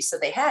energy. So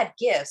they had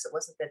gifts. It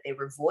wasn't that they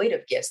were void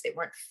of gifts. They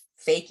weren't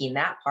faking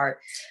that part.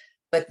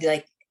 But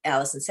like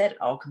Allison said, it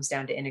all comes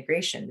down to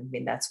integration. I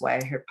mean, that's why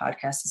her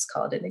podcast is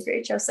called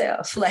Integrate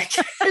Yourself. Like,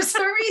 there's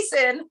a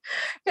reason,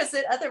 because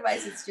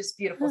otherwise it's just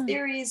beautiful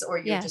theories, or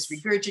you're just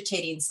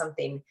regurgitating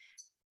something.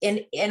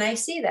 And I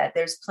see that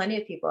there's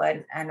plenty of people,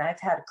 and I've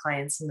had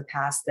clients in the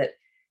past that,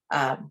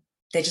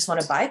 they just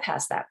want to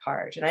bypass that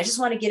part. And I just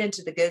want to get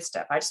into the good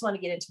stuff. I just want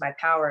to get into my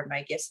power and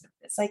my gifts.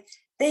 It's like,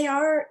 they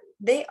are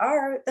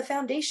the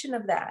foundation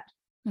of that.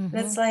 Mm-hmm.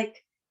 And it's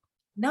like,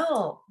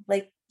 no,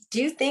 like, do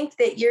you think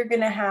that you're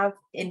going to have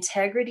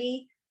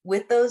integrity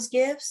with those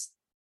gifts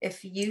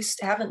if you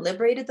haven't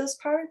liberated those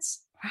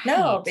parts? Right.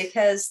 No,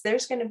 because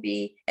there's going to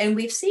be, and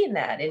we've seen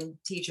that in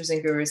teachers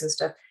and gurus and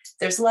stuff.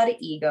 There's a lot of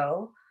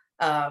ego.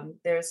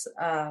 There's,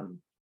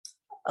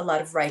 a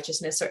lot of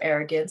righteousness or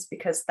arrogance,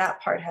 because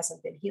that part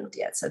hasn't been healed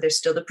yet. So there's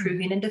still the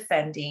proving and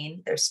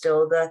defending. There's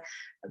still the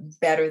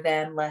better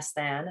than, less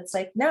than. It's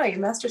like, no, your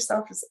master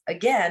self is,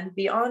 again,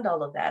 beyond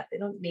all of that. They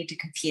don't need to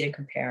compete and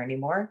compare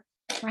anymore.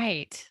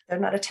 Right. They're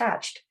not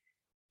attached.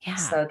 Yeah.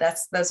 So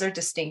those are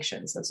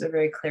distinctions. Those are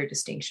very clear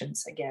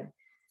distinctions. Again,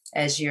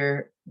 as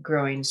you're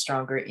growing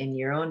stronger in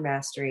your own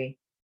mastery,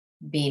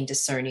 being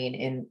discerning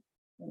in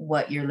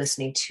what you're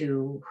listening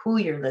to, who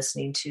you're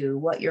listening to,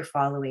 what you're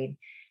following,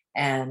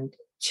 and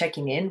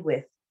checking in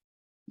with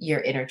your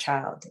inner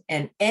child.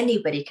 And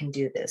anybody can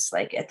do this.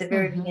 Like at the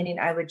very Mm-hmm. beginning,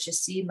 I would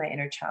just see my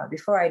inner child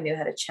before I knew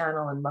how to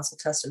channel and muscle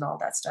test and all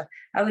that stuff.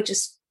 I would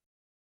just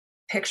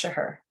picture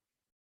her,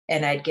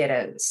 and I'd get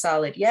a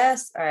solid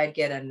yes, or I'd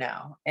get a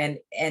no. And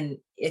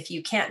if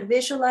you can't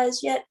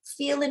visualize yet,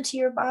 feel into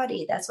your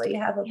body. That's why you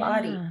have a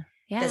body.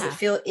 Yeah. Does it Yeah.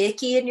 feel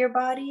icky in your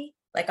body?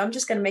 Like, I'm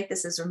just going to make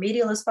this as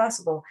remedial as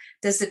possible.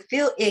 Does it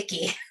feel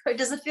icky or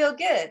does it feel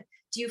good?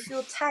 Do you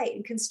feel tight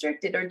and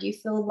constricted, or do you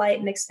feel light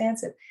and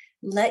expansive?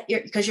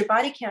 Because your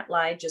body can't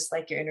lie, just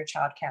like your inner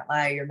child can't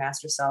lie, or your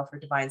master self or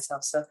divine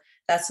self. So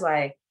that's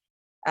why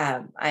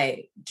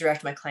I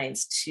direct my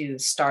clients to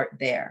start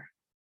there,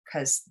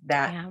 because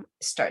that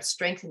starts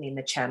strengthening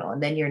the channel,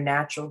 and then your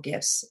natural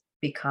gifts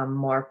become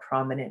more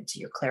prominent to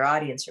your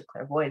clairaudience, your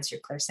clairvoyance,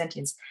 your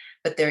clairsentience.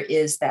 But there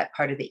is that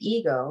part of the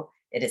ego,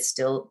 and it's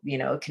still,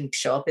 it can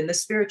show up in the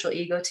spiritual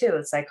ego too.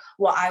 It's like,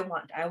 well, I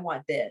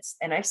want this.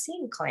 And I've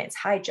seen clients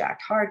hijacked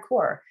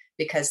hardcore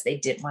because they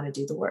didn't want to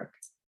do the work.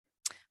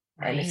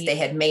 Right. And if they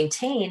had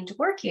maintained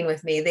working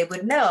with me, they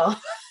would know.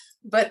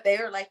 But they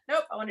were like,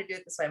 nope, I want to do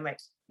it this way. I'm like,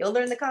 you'll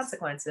learn the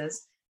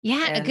consequences.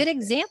 Yeah. A good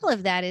example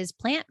of that is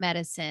plant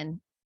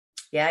medicine.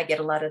 Yeah, I get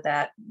a lot of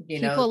that,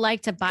 people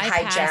like to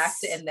bypass,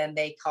 hijacked, and then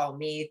they call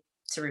me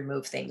to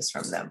remove things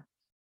from them.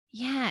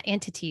 Yeah.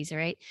 Entities.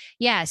 Right.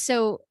 Yeah.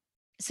 So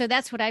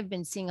that's what I've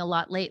been seeing a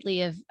lot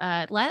lately, of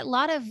a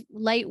lot of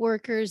light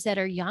workers that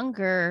are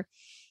younger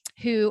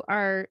who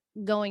are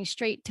going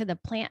straight to the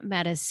plant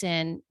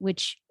medicine,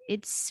 which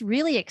it's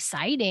really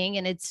exciting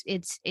and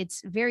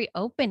it's very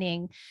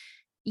opening,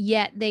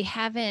 yet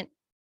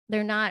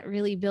they're not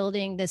really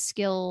building the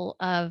skill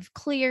of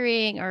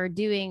clearing or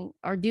doing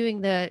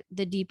the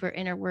deeper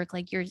inner work,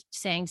 like you're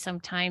saying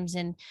sometimes.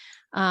 And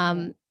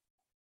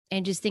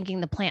just thinking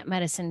the plant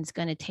medicine is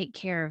going to take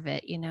care of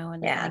it, and they're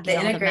going to the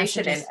get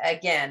integration. All the and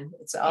again,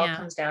 it's all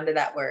comes down to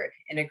that word,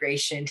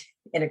 integration.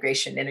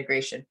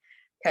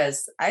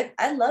 Because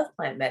I love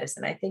plant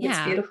medicine. I think it's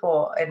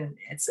beautiful and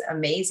it's an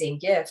amazing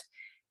gift.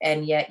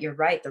 And yet you're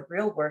right. The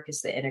real work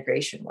is the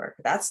integration work.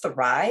 That's the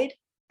ride.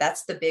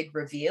 That's the big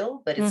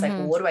reveal. But it's like,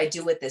 well, what do I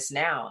do with this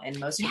now? And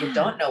most people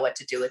don't know what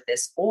to do with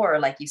this. Or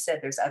like you said,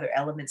 there's other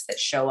elements that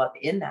show up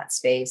in that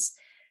space.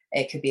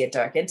 It could be a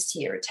dark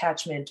entity or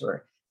attachment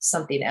or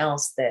something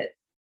else that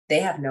they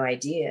have no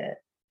idea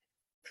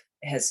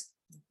has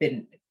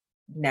been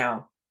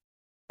now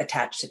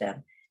attached to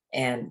them.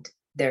 And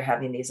they're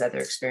having these other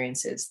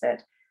experiences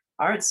that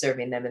aren't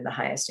serving them in the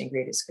highest and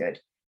greatest good.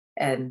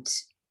 And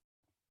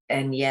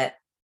yet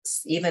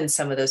even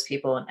some of those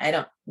people, and I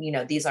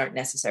don't, these aren't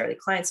necessarily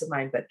clients of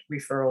mine, but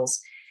referrals.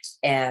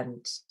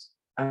 And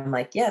I'm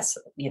like, yes,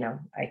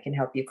 I can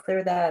help you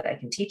clear that. I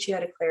can teach you how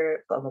to clear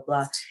it, blah, blah,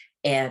 blah.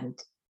 And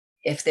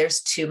if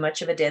there's too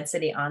much of a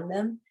density on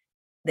them,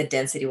 the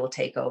density will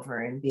take over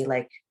and be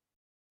like,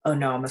 oh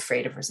no, I'm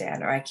afraid of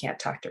Rosanne, or I can't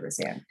talk to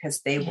Rosanne,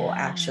 because they will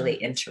actually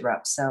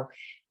interrupt. So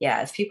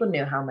yeah, if people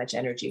knew how much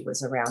energy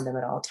was around them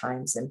at all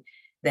times, and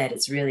that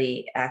it's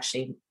really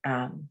actually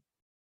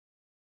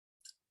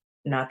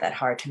not that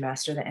hard to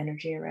master the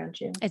energy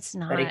around you. It's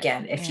not. But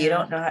again, if you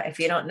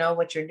don't know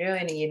what you're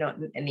doing,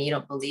 and you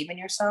don't believe in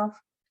yourself,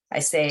 I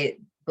say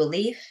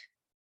belief,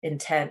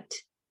 intent,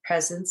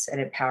 presence, and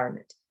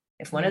empowerment.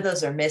 If one of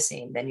those are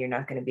missing, then you're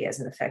not going to be as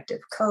an effective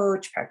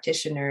coach,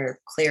 practitioner,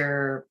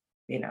 clearer,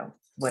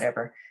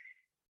 whatever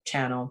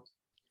channel.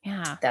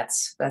 Yeah.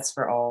 That's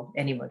for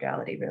any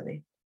modality,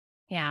 really.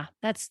 Yeah.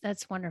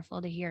 That's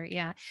wonderful to hear.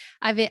 Yeah.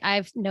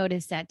 I've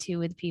noticed that too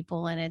with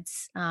people, and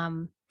it's,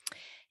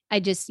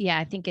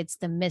 I think it's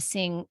the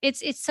missing.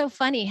 It's so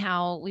funny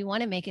how we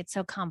want to make it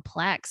so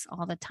complex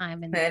all the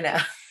time. And I know.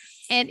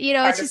 And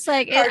it's just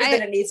like harder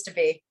than it needs to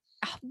be.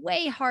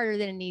 Way harder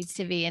than it needs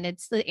to be. And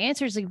it's the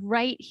answer's like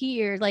right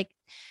here. Like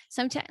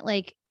sometimes,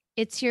 like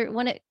it's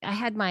I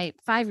had my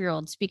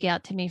 5-year-old speak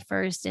out to me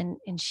first, and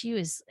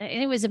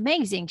it was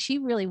amazing. She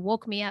really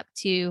woke me up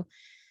to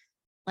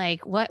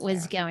like what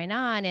was going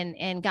on,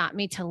 and got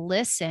me to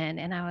listen.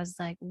 And I was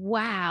like,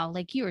 wow,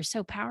 like you are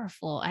so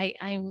powerful.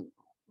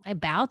 I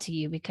bow to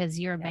you because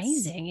you're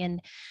amazing. Yes.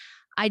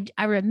 And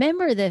I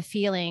remember the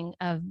feeling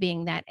of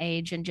being that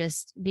age and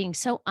just being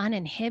so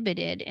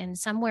uninhibited. And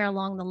somewhere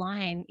along the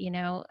line,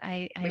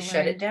 I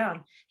shut it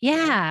down.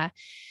 Yeah.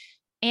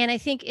 And I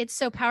think it's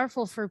so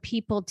powerful for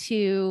people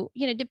to,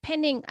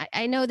 depending,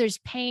 I know there's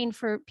pain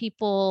for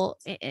people,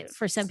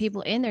 for some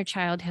people in their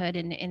childhood,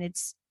 and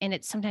it's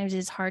sometimes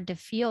it's hard to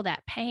feel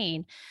that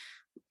pain.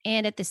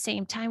 And at the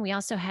same time, we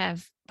also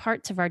have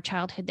parts of our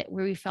childhood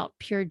where we felt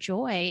pure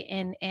joy,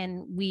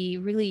 and we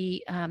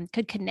really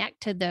could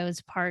connect to those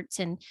parts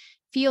and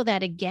feel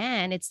that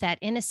again. It's that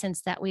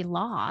innocence that we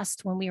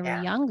lost when we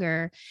were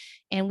younger,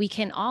 and we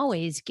can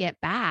always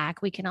get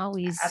back. We can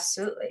always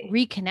absolutely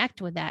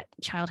reconnect with that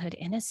childhood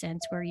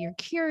innocence where you're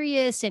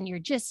curious and you're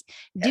just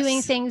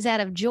doing things out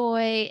of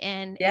joy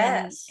and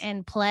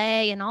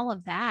play and all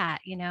of that,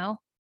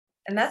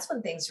 And that's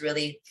when things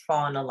really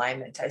fall in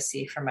alignment, I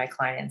see for my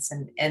clients,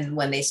 and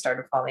when they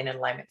started falling in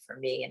alignment for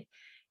me.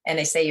 And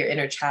I say your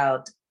inner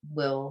child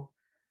will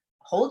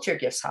hold your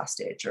gifts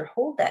hostage or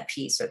hold that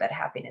peace or that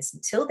happiness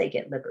until they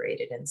get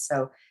liberated. And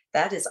so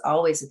that is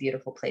always a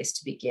beautiful place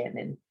to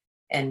begin.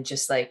 And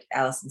just like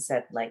Allison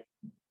said, like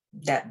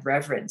that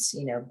reverence,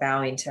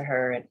 bowing to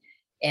her.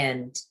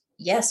 And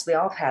yes, we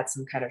all have had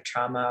some kind of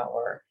trauma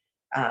or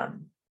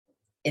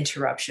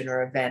interruption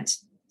or event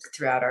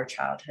throughout our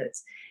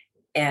childhoods.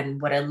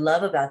 And what I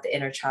love about the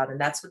inner child, and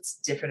that's what's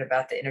different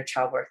about the inner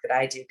child work that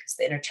I do, because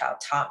the inner child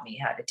taught me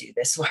how to do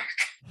this work,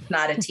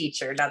 not a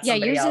teacher, not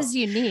somebody else. Yours is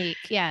unique.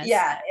 Yes.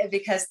 Yeah.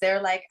 Because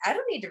they're like, I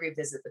don't need to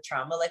revisit the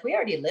trauma. Like, we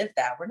already lived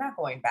that. We're not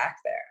going back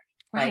there.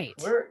 Right.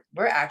 Like,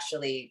 we're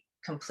actually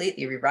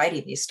completely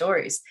rewriting these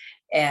stories.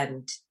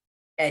 And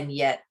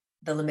yet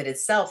the limited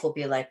self will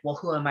be like, well,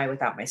 who am I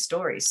without my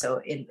story? So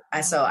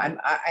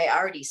I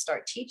already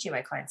start teaching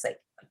my clients, like,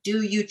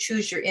 do you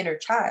choose your inner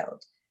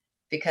child?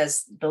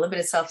 Because the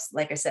limited self,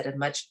 like I said, a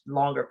much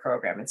longer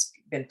program. It's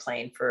been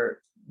playing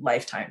for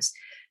lifetimes.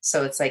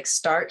 So it's like,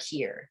 start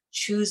here,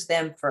 choose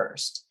them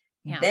first.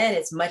 Yeah. Then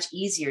it's much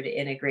easier to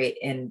integrate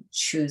and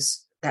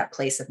choose that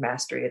place of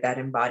mastery, or that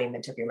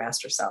embodiment of your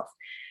master self.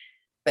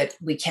 But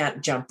we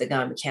can't jump the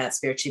gun. We can't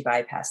spiritually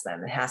bypass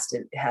them. It has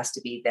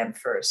to be them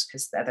first,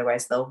 because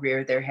otherwise they'll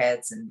rear their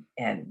heads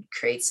and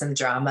create some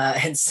drama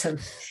and some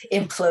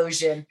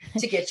implosion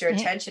to get your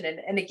attention.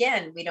 And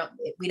again, we don't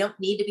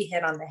need to be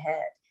hit on the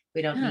head.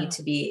 We don't need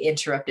to be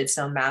interrupted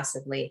so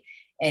massively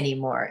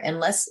anymore,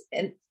 unless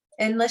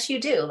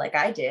you do, like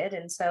I did.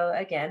 And so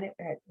again,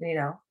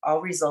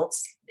 all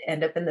results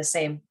end up in the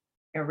same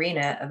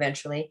arena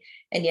eventually,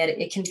 and yet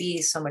it can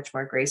be so much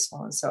more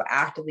graceful. And so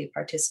actively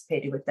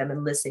participating with them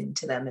and listening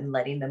to them and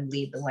letting them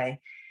lead the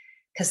way,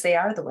 because they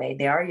are the way.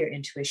 They are your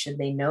intuition.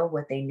 They know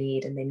what they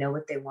need and they know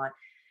what they want.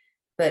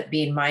 But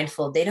being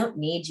mindful, they don't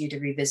need you to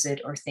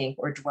revisit or think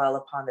or dwell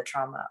upon the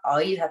trauma.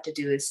 All you have to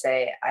do is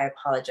say, I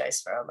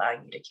apologize for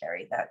allowing you to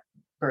carry that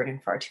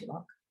burden far too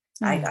long.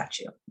 I got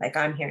you. Like,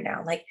 I'm here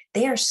now. Like,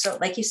 they are so,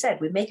 like you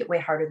said, we make it way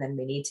harder than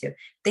we need to.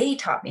 They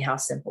taught me how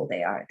simple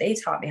they are. They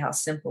taught me how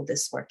simple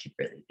this work can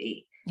really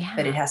be. Yeah.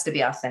 But it has to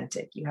be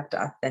authentic. You have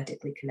to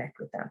authentically connect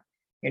with them.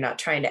 You're not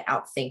trying to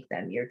outthink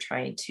them. You're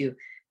trying to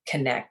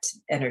connect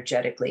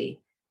energetically,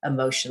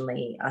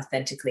 emotionally,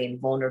 authentically, and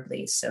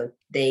vulnerably, so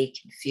they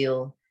can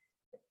feel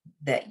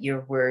that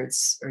your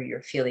words or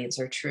your feelings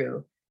are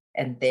true,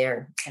 and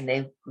they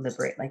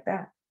liberate like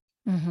that.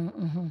 Mm-hmm,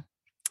 mm-hmm.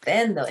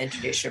 Then they'll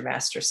introduce your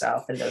master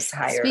self and those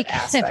higher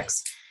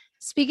aspects.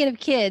 Speaking of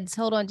kids,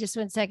 hold on just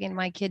 1 second.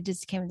 My kid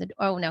just came to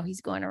oh no,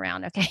 he's going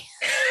around. Okay.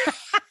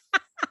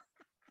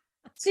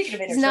 Speaking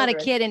of, he's not a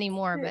kid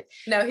anymore, but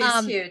no,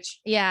 he's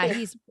huge. Yeah,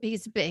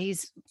 he's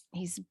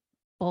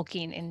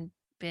bulking and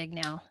big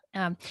now.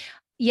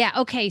 Yeah.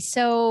 Okay.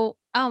 So,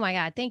 oh my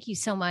God, thank you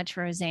so much,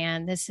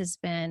 Rosanne. This has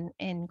been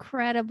an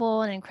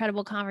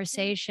incredible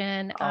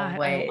conversation.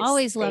 I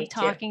always love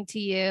talking to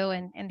you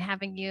and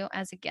having you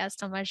as a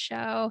guest on my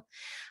show.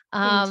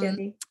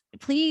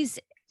 Please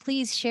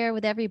share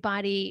with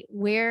everybody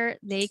where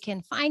they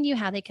can find you,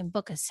 how they can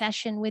book a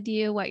session with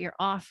you, what you're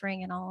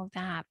offering, and all of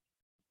that.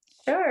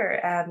 Sure.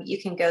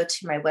 You can go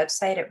to my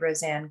website at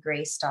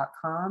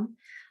rosannegrace.com.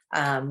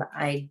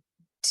 I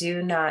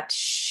do not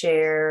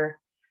share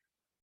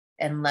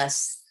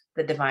unless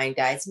the divine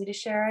guides me to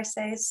share, I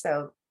say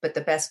so. But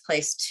the best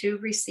place to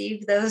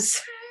receive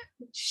those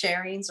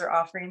sharings or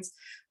offerings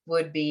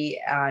would be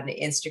on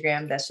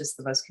Instagram. That's just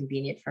the most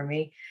convenient for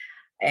me.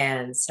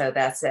 And so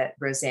that's at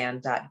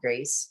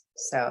rosanne.grace.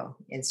 So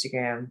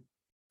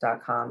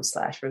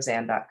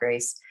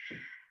Instagram.com/rosanne.grace.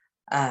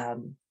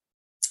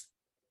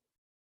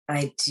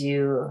 I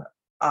do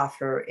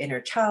offer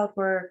inner child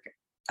work,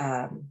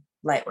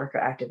 light worker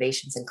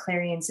activations and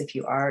clearings. If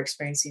you are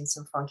experiencing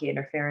some funky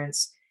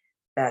interference,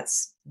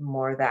 that's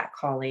more that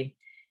calling.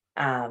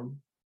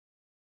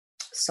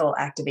 Soul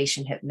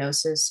activation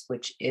hypnosis,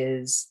 which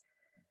is,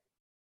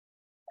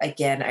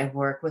 again, I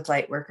work with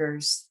light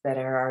workers that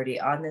are already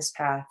on this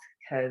path,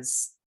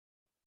 because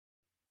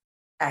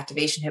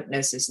activation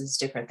hypnosis is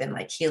different than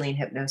like healing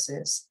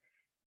hypnosis.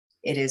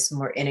 It is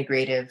more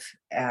integrative.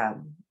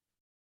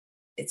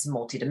 It's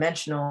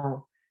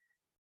multidimensional,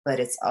 but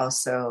it's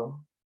also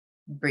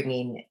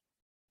bringing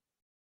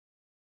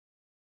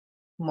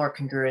more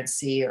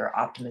congruency or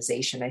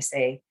optimization, I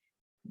say,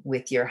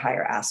 with your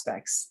higher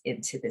aspects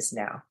into this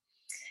now.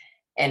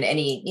 And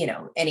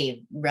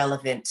any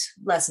relevant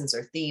lessons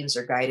or themes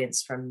or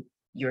guidance from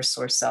your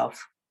source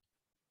self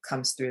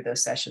comes through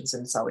those sessions.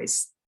 And I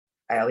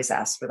always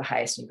ask for the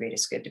highest and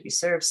greatest good to be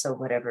served. So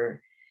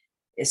whatever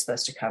is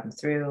supposed to come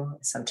through,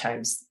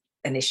 sometimes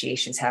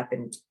initiations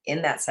happen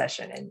in that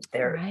session, and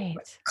their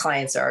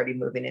clients are already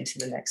moving into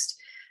the next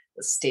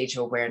stage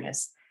of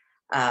awareness.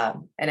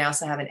 And I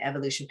also have an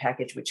evolution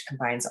package, which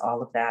combines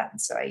all of that. And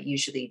so I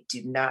usually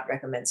do not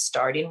recommend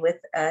starting with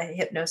a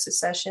hypnosis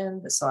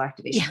session, the soul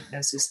activation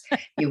hypnosis.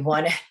 You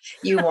want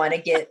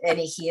to get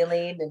any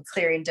healing and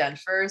clearing done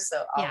first.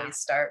 So always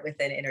start with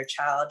an inner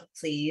child,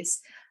 please.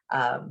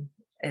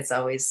 It's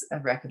always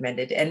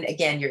recommended. And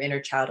again, your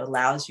inner child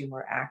allows you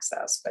more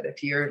access. But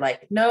if you're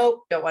like,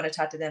 nope, don't want to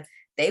talk to them,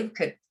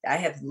 I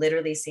have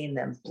literally seen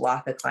them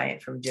block a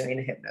client from doing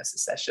a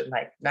hypnosis session.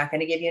 Like, not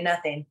going to give you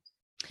nothing.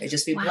 They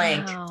just be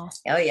blank. Oh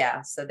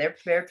yeah. So they're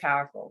very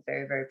powerful,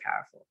 very, very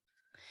powerful.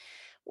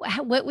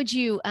 What would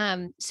you,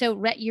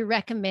 you're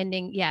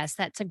recommending, yes,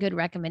 that's a good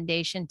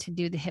recommendation, to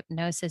do the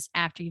hypnosis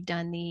after you've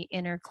done the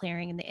inner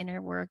clearing and the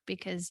inner work,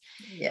 because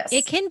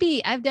it can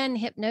be, I've done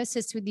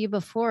hypnosis with you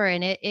before,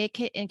 and it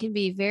can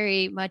be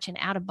very much an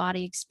out of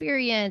body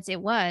experience.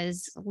 It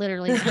was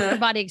literally an out of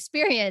body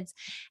experience.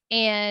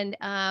 And,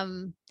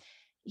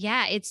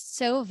 yeah, it's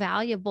so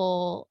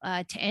valuable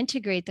to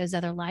integrate those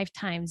other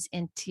lifetimes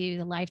into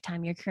the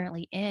lifetime you're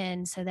currently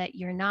in, so that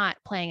you're not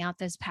playing out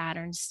those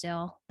patterns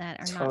still that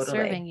are not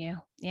serving you.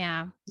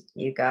 Yeah.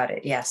 You got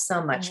it. Yeah.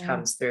 So much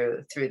comes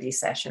through these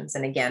sessions.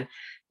 And again,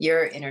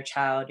 your inner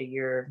child or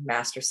your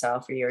master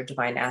self or your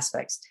divine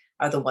aspects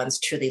are the ones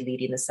truly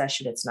leading the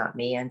session. It's not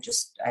me.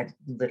 I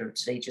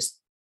literally just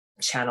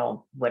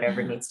channel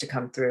whatever needs to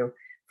come through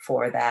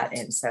for that.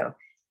 And so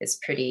it's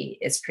pretty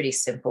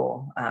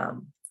simple.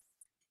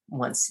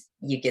 Once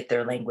you get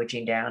their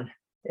languaging down,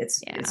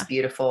 it's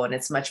beautiful, and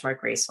it's much more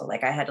graceful.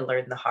 Like, I had to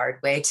learn the hard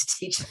way to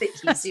teach the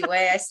easy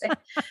way. I said,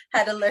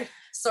 had to learn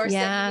source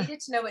that you needed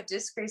to know what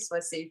disgrace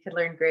was so you could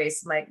learn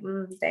grace. I'm like,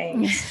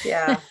 thanks.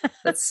 Yeah.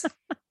 That's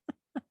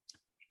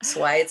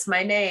why it's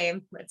my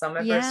name. It's on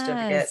my birth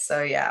certificate.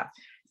 So yeah,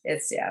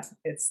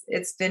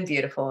 it's been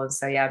beautiful. And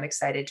so, yeah, I'm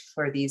excited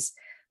for these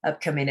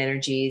upcoming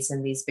energies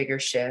and these bigger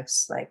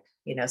shifts. Like,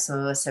 some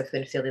of us have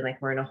been feeling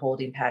like we're in a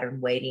holding pattern,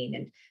 waiting,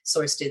 and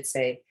Source did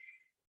say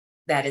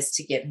that is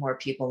to get more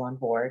people on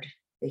board,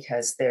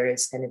 because there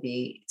is going to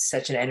be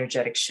such an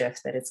energetic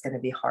shift that it's going to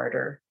be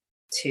harder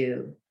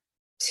to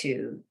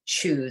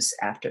choose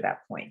after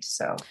that point.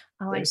 So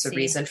there's a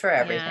reason for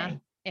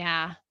everything.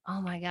 Yeah. Oh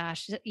my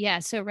gosh. Yeah.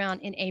 So around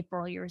in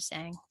April, you were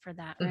saying for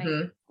that, right?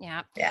 Mm-hmm.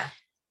 Yeah. Yeah.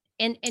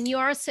 And you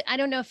are, I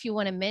don't know if you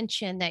want to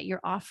mention that you're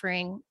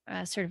offering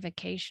a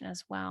certification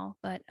as well,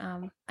 but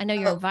I know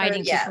you're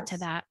inviting people to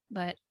that,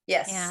 but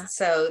yes. Yeah.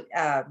 So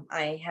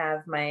I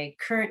have my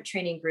current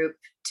training group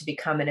to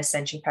become an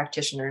ascension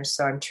practitioner.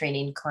 So I'm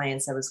training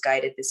clients. I was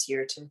guided this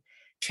year to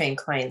train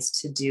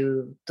clients to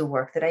do the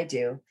work that I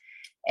do.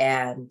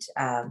 And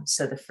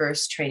so the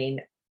first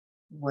training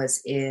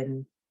was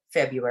in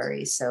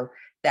February. So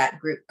that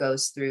group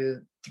goes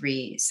through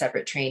 3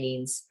 separate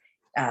trainings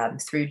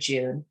through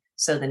June.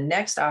 So the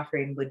next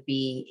offering would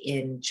be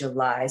in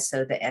July.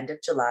 So the end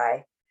of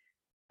July,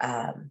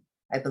 I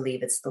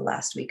believe it's the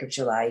last week of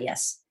July.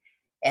 Yes.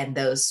 And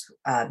those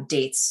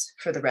dates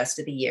for the rest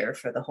of the year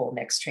for the whole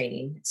next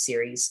training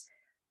series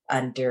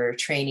under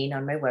training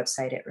on my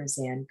website at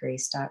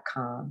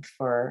rosannegrace.com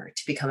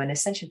to become an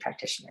ascension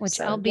practitioner. Which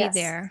I'll be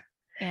there.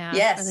 Yeah.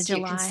 Yes.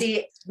 You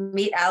can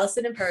meet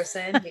Allison in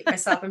person, meet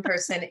myself in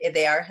person.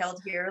 They are held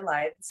here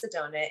live in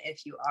Sedona.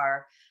 If you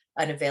are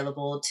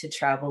unavailable to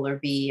travel or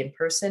be in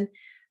person,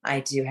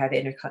 I do have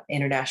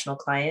international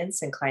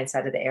clients and clients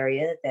out of the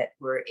area that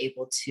were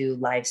able to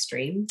live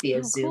stream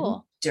via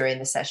Zoom during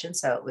the session.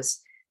 So it was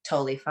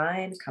totally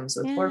fine. It comes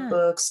with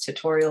workbooks,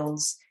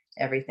 tutorials,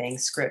 everything,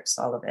 scripts,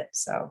 all of it.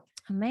 So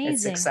amazing.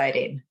 It's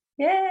exciting.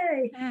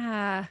 Yay.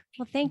 Well,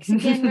 thanks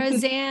again,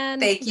 Rosanne.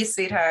 Thank you,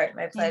 sweetheart.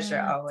 My pleasure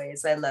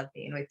always. I love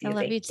being with you. I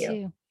love you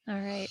too. All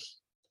right.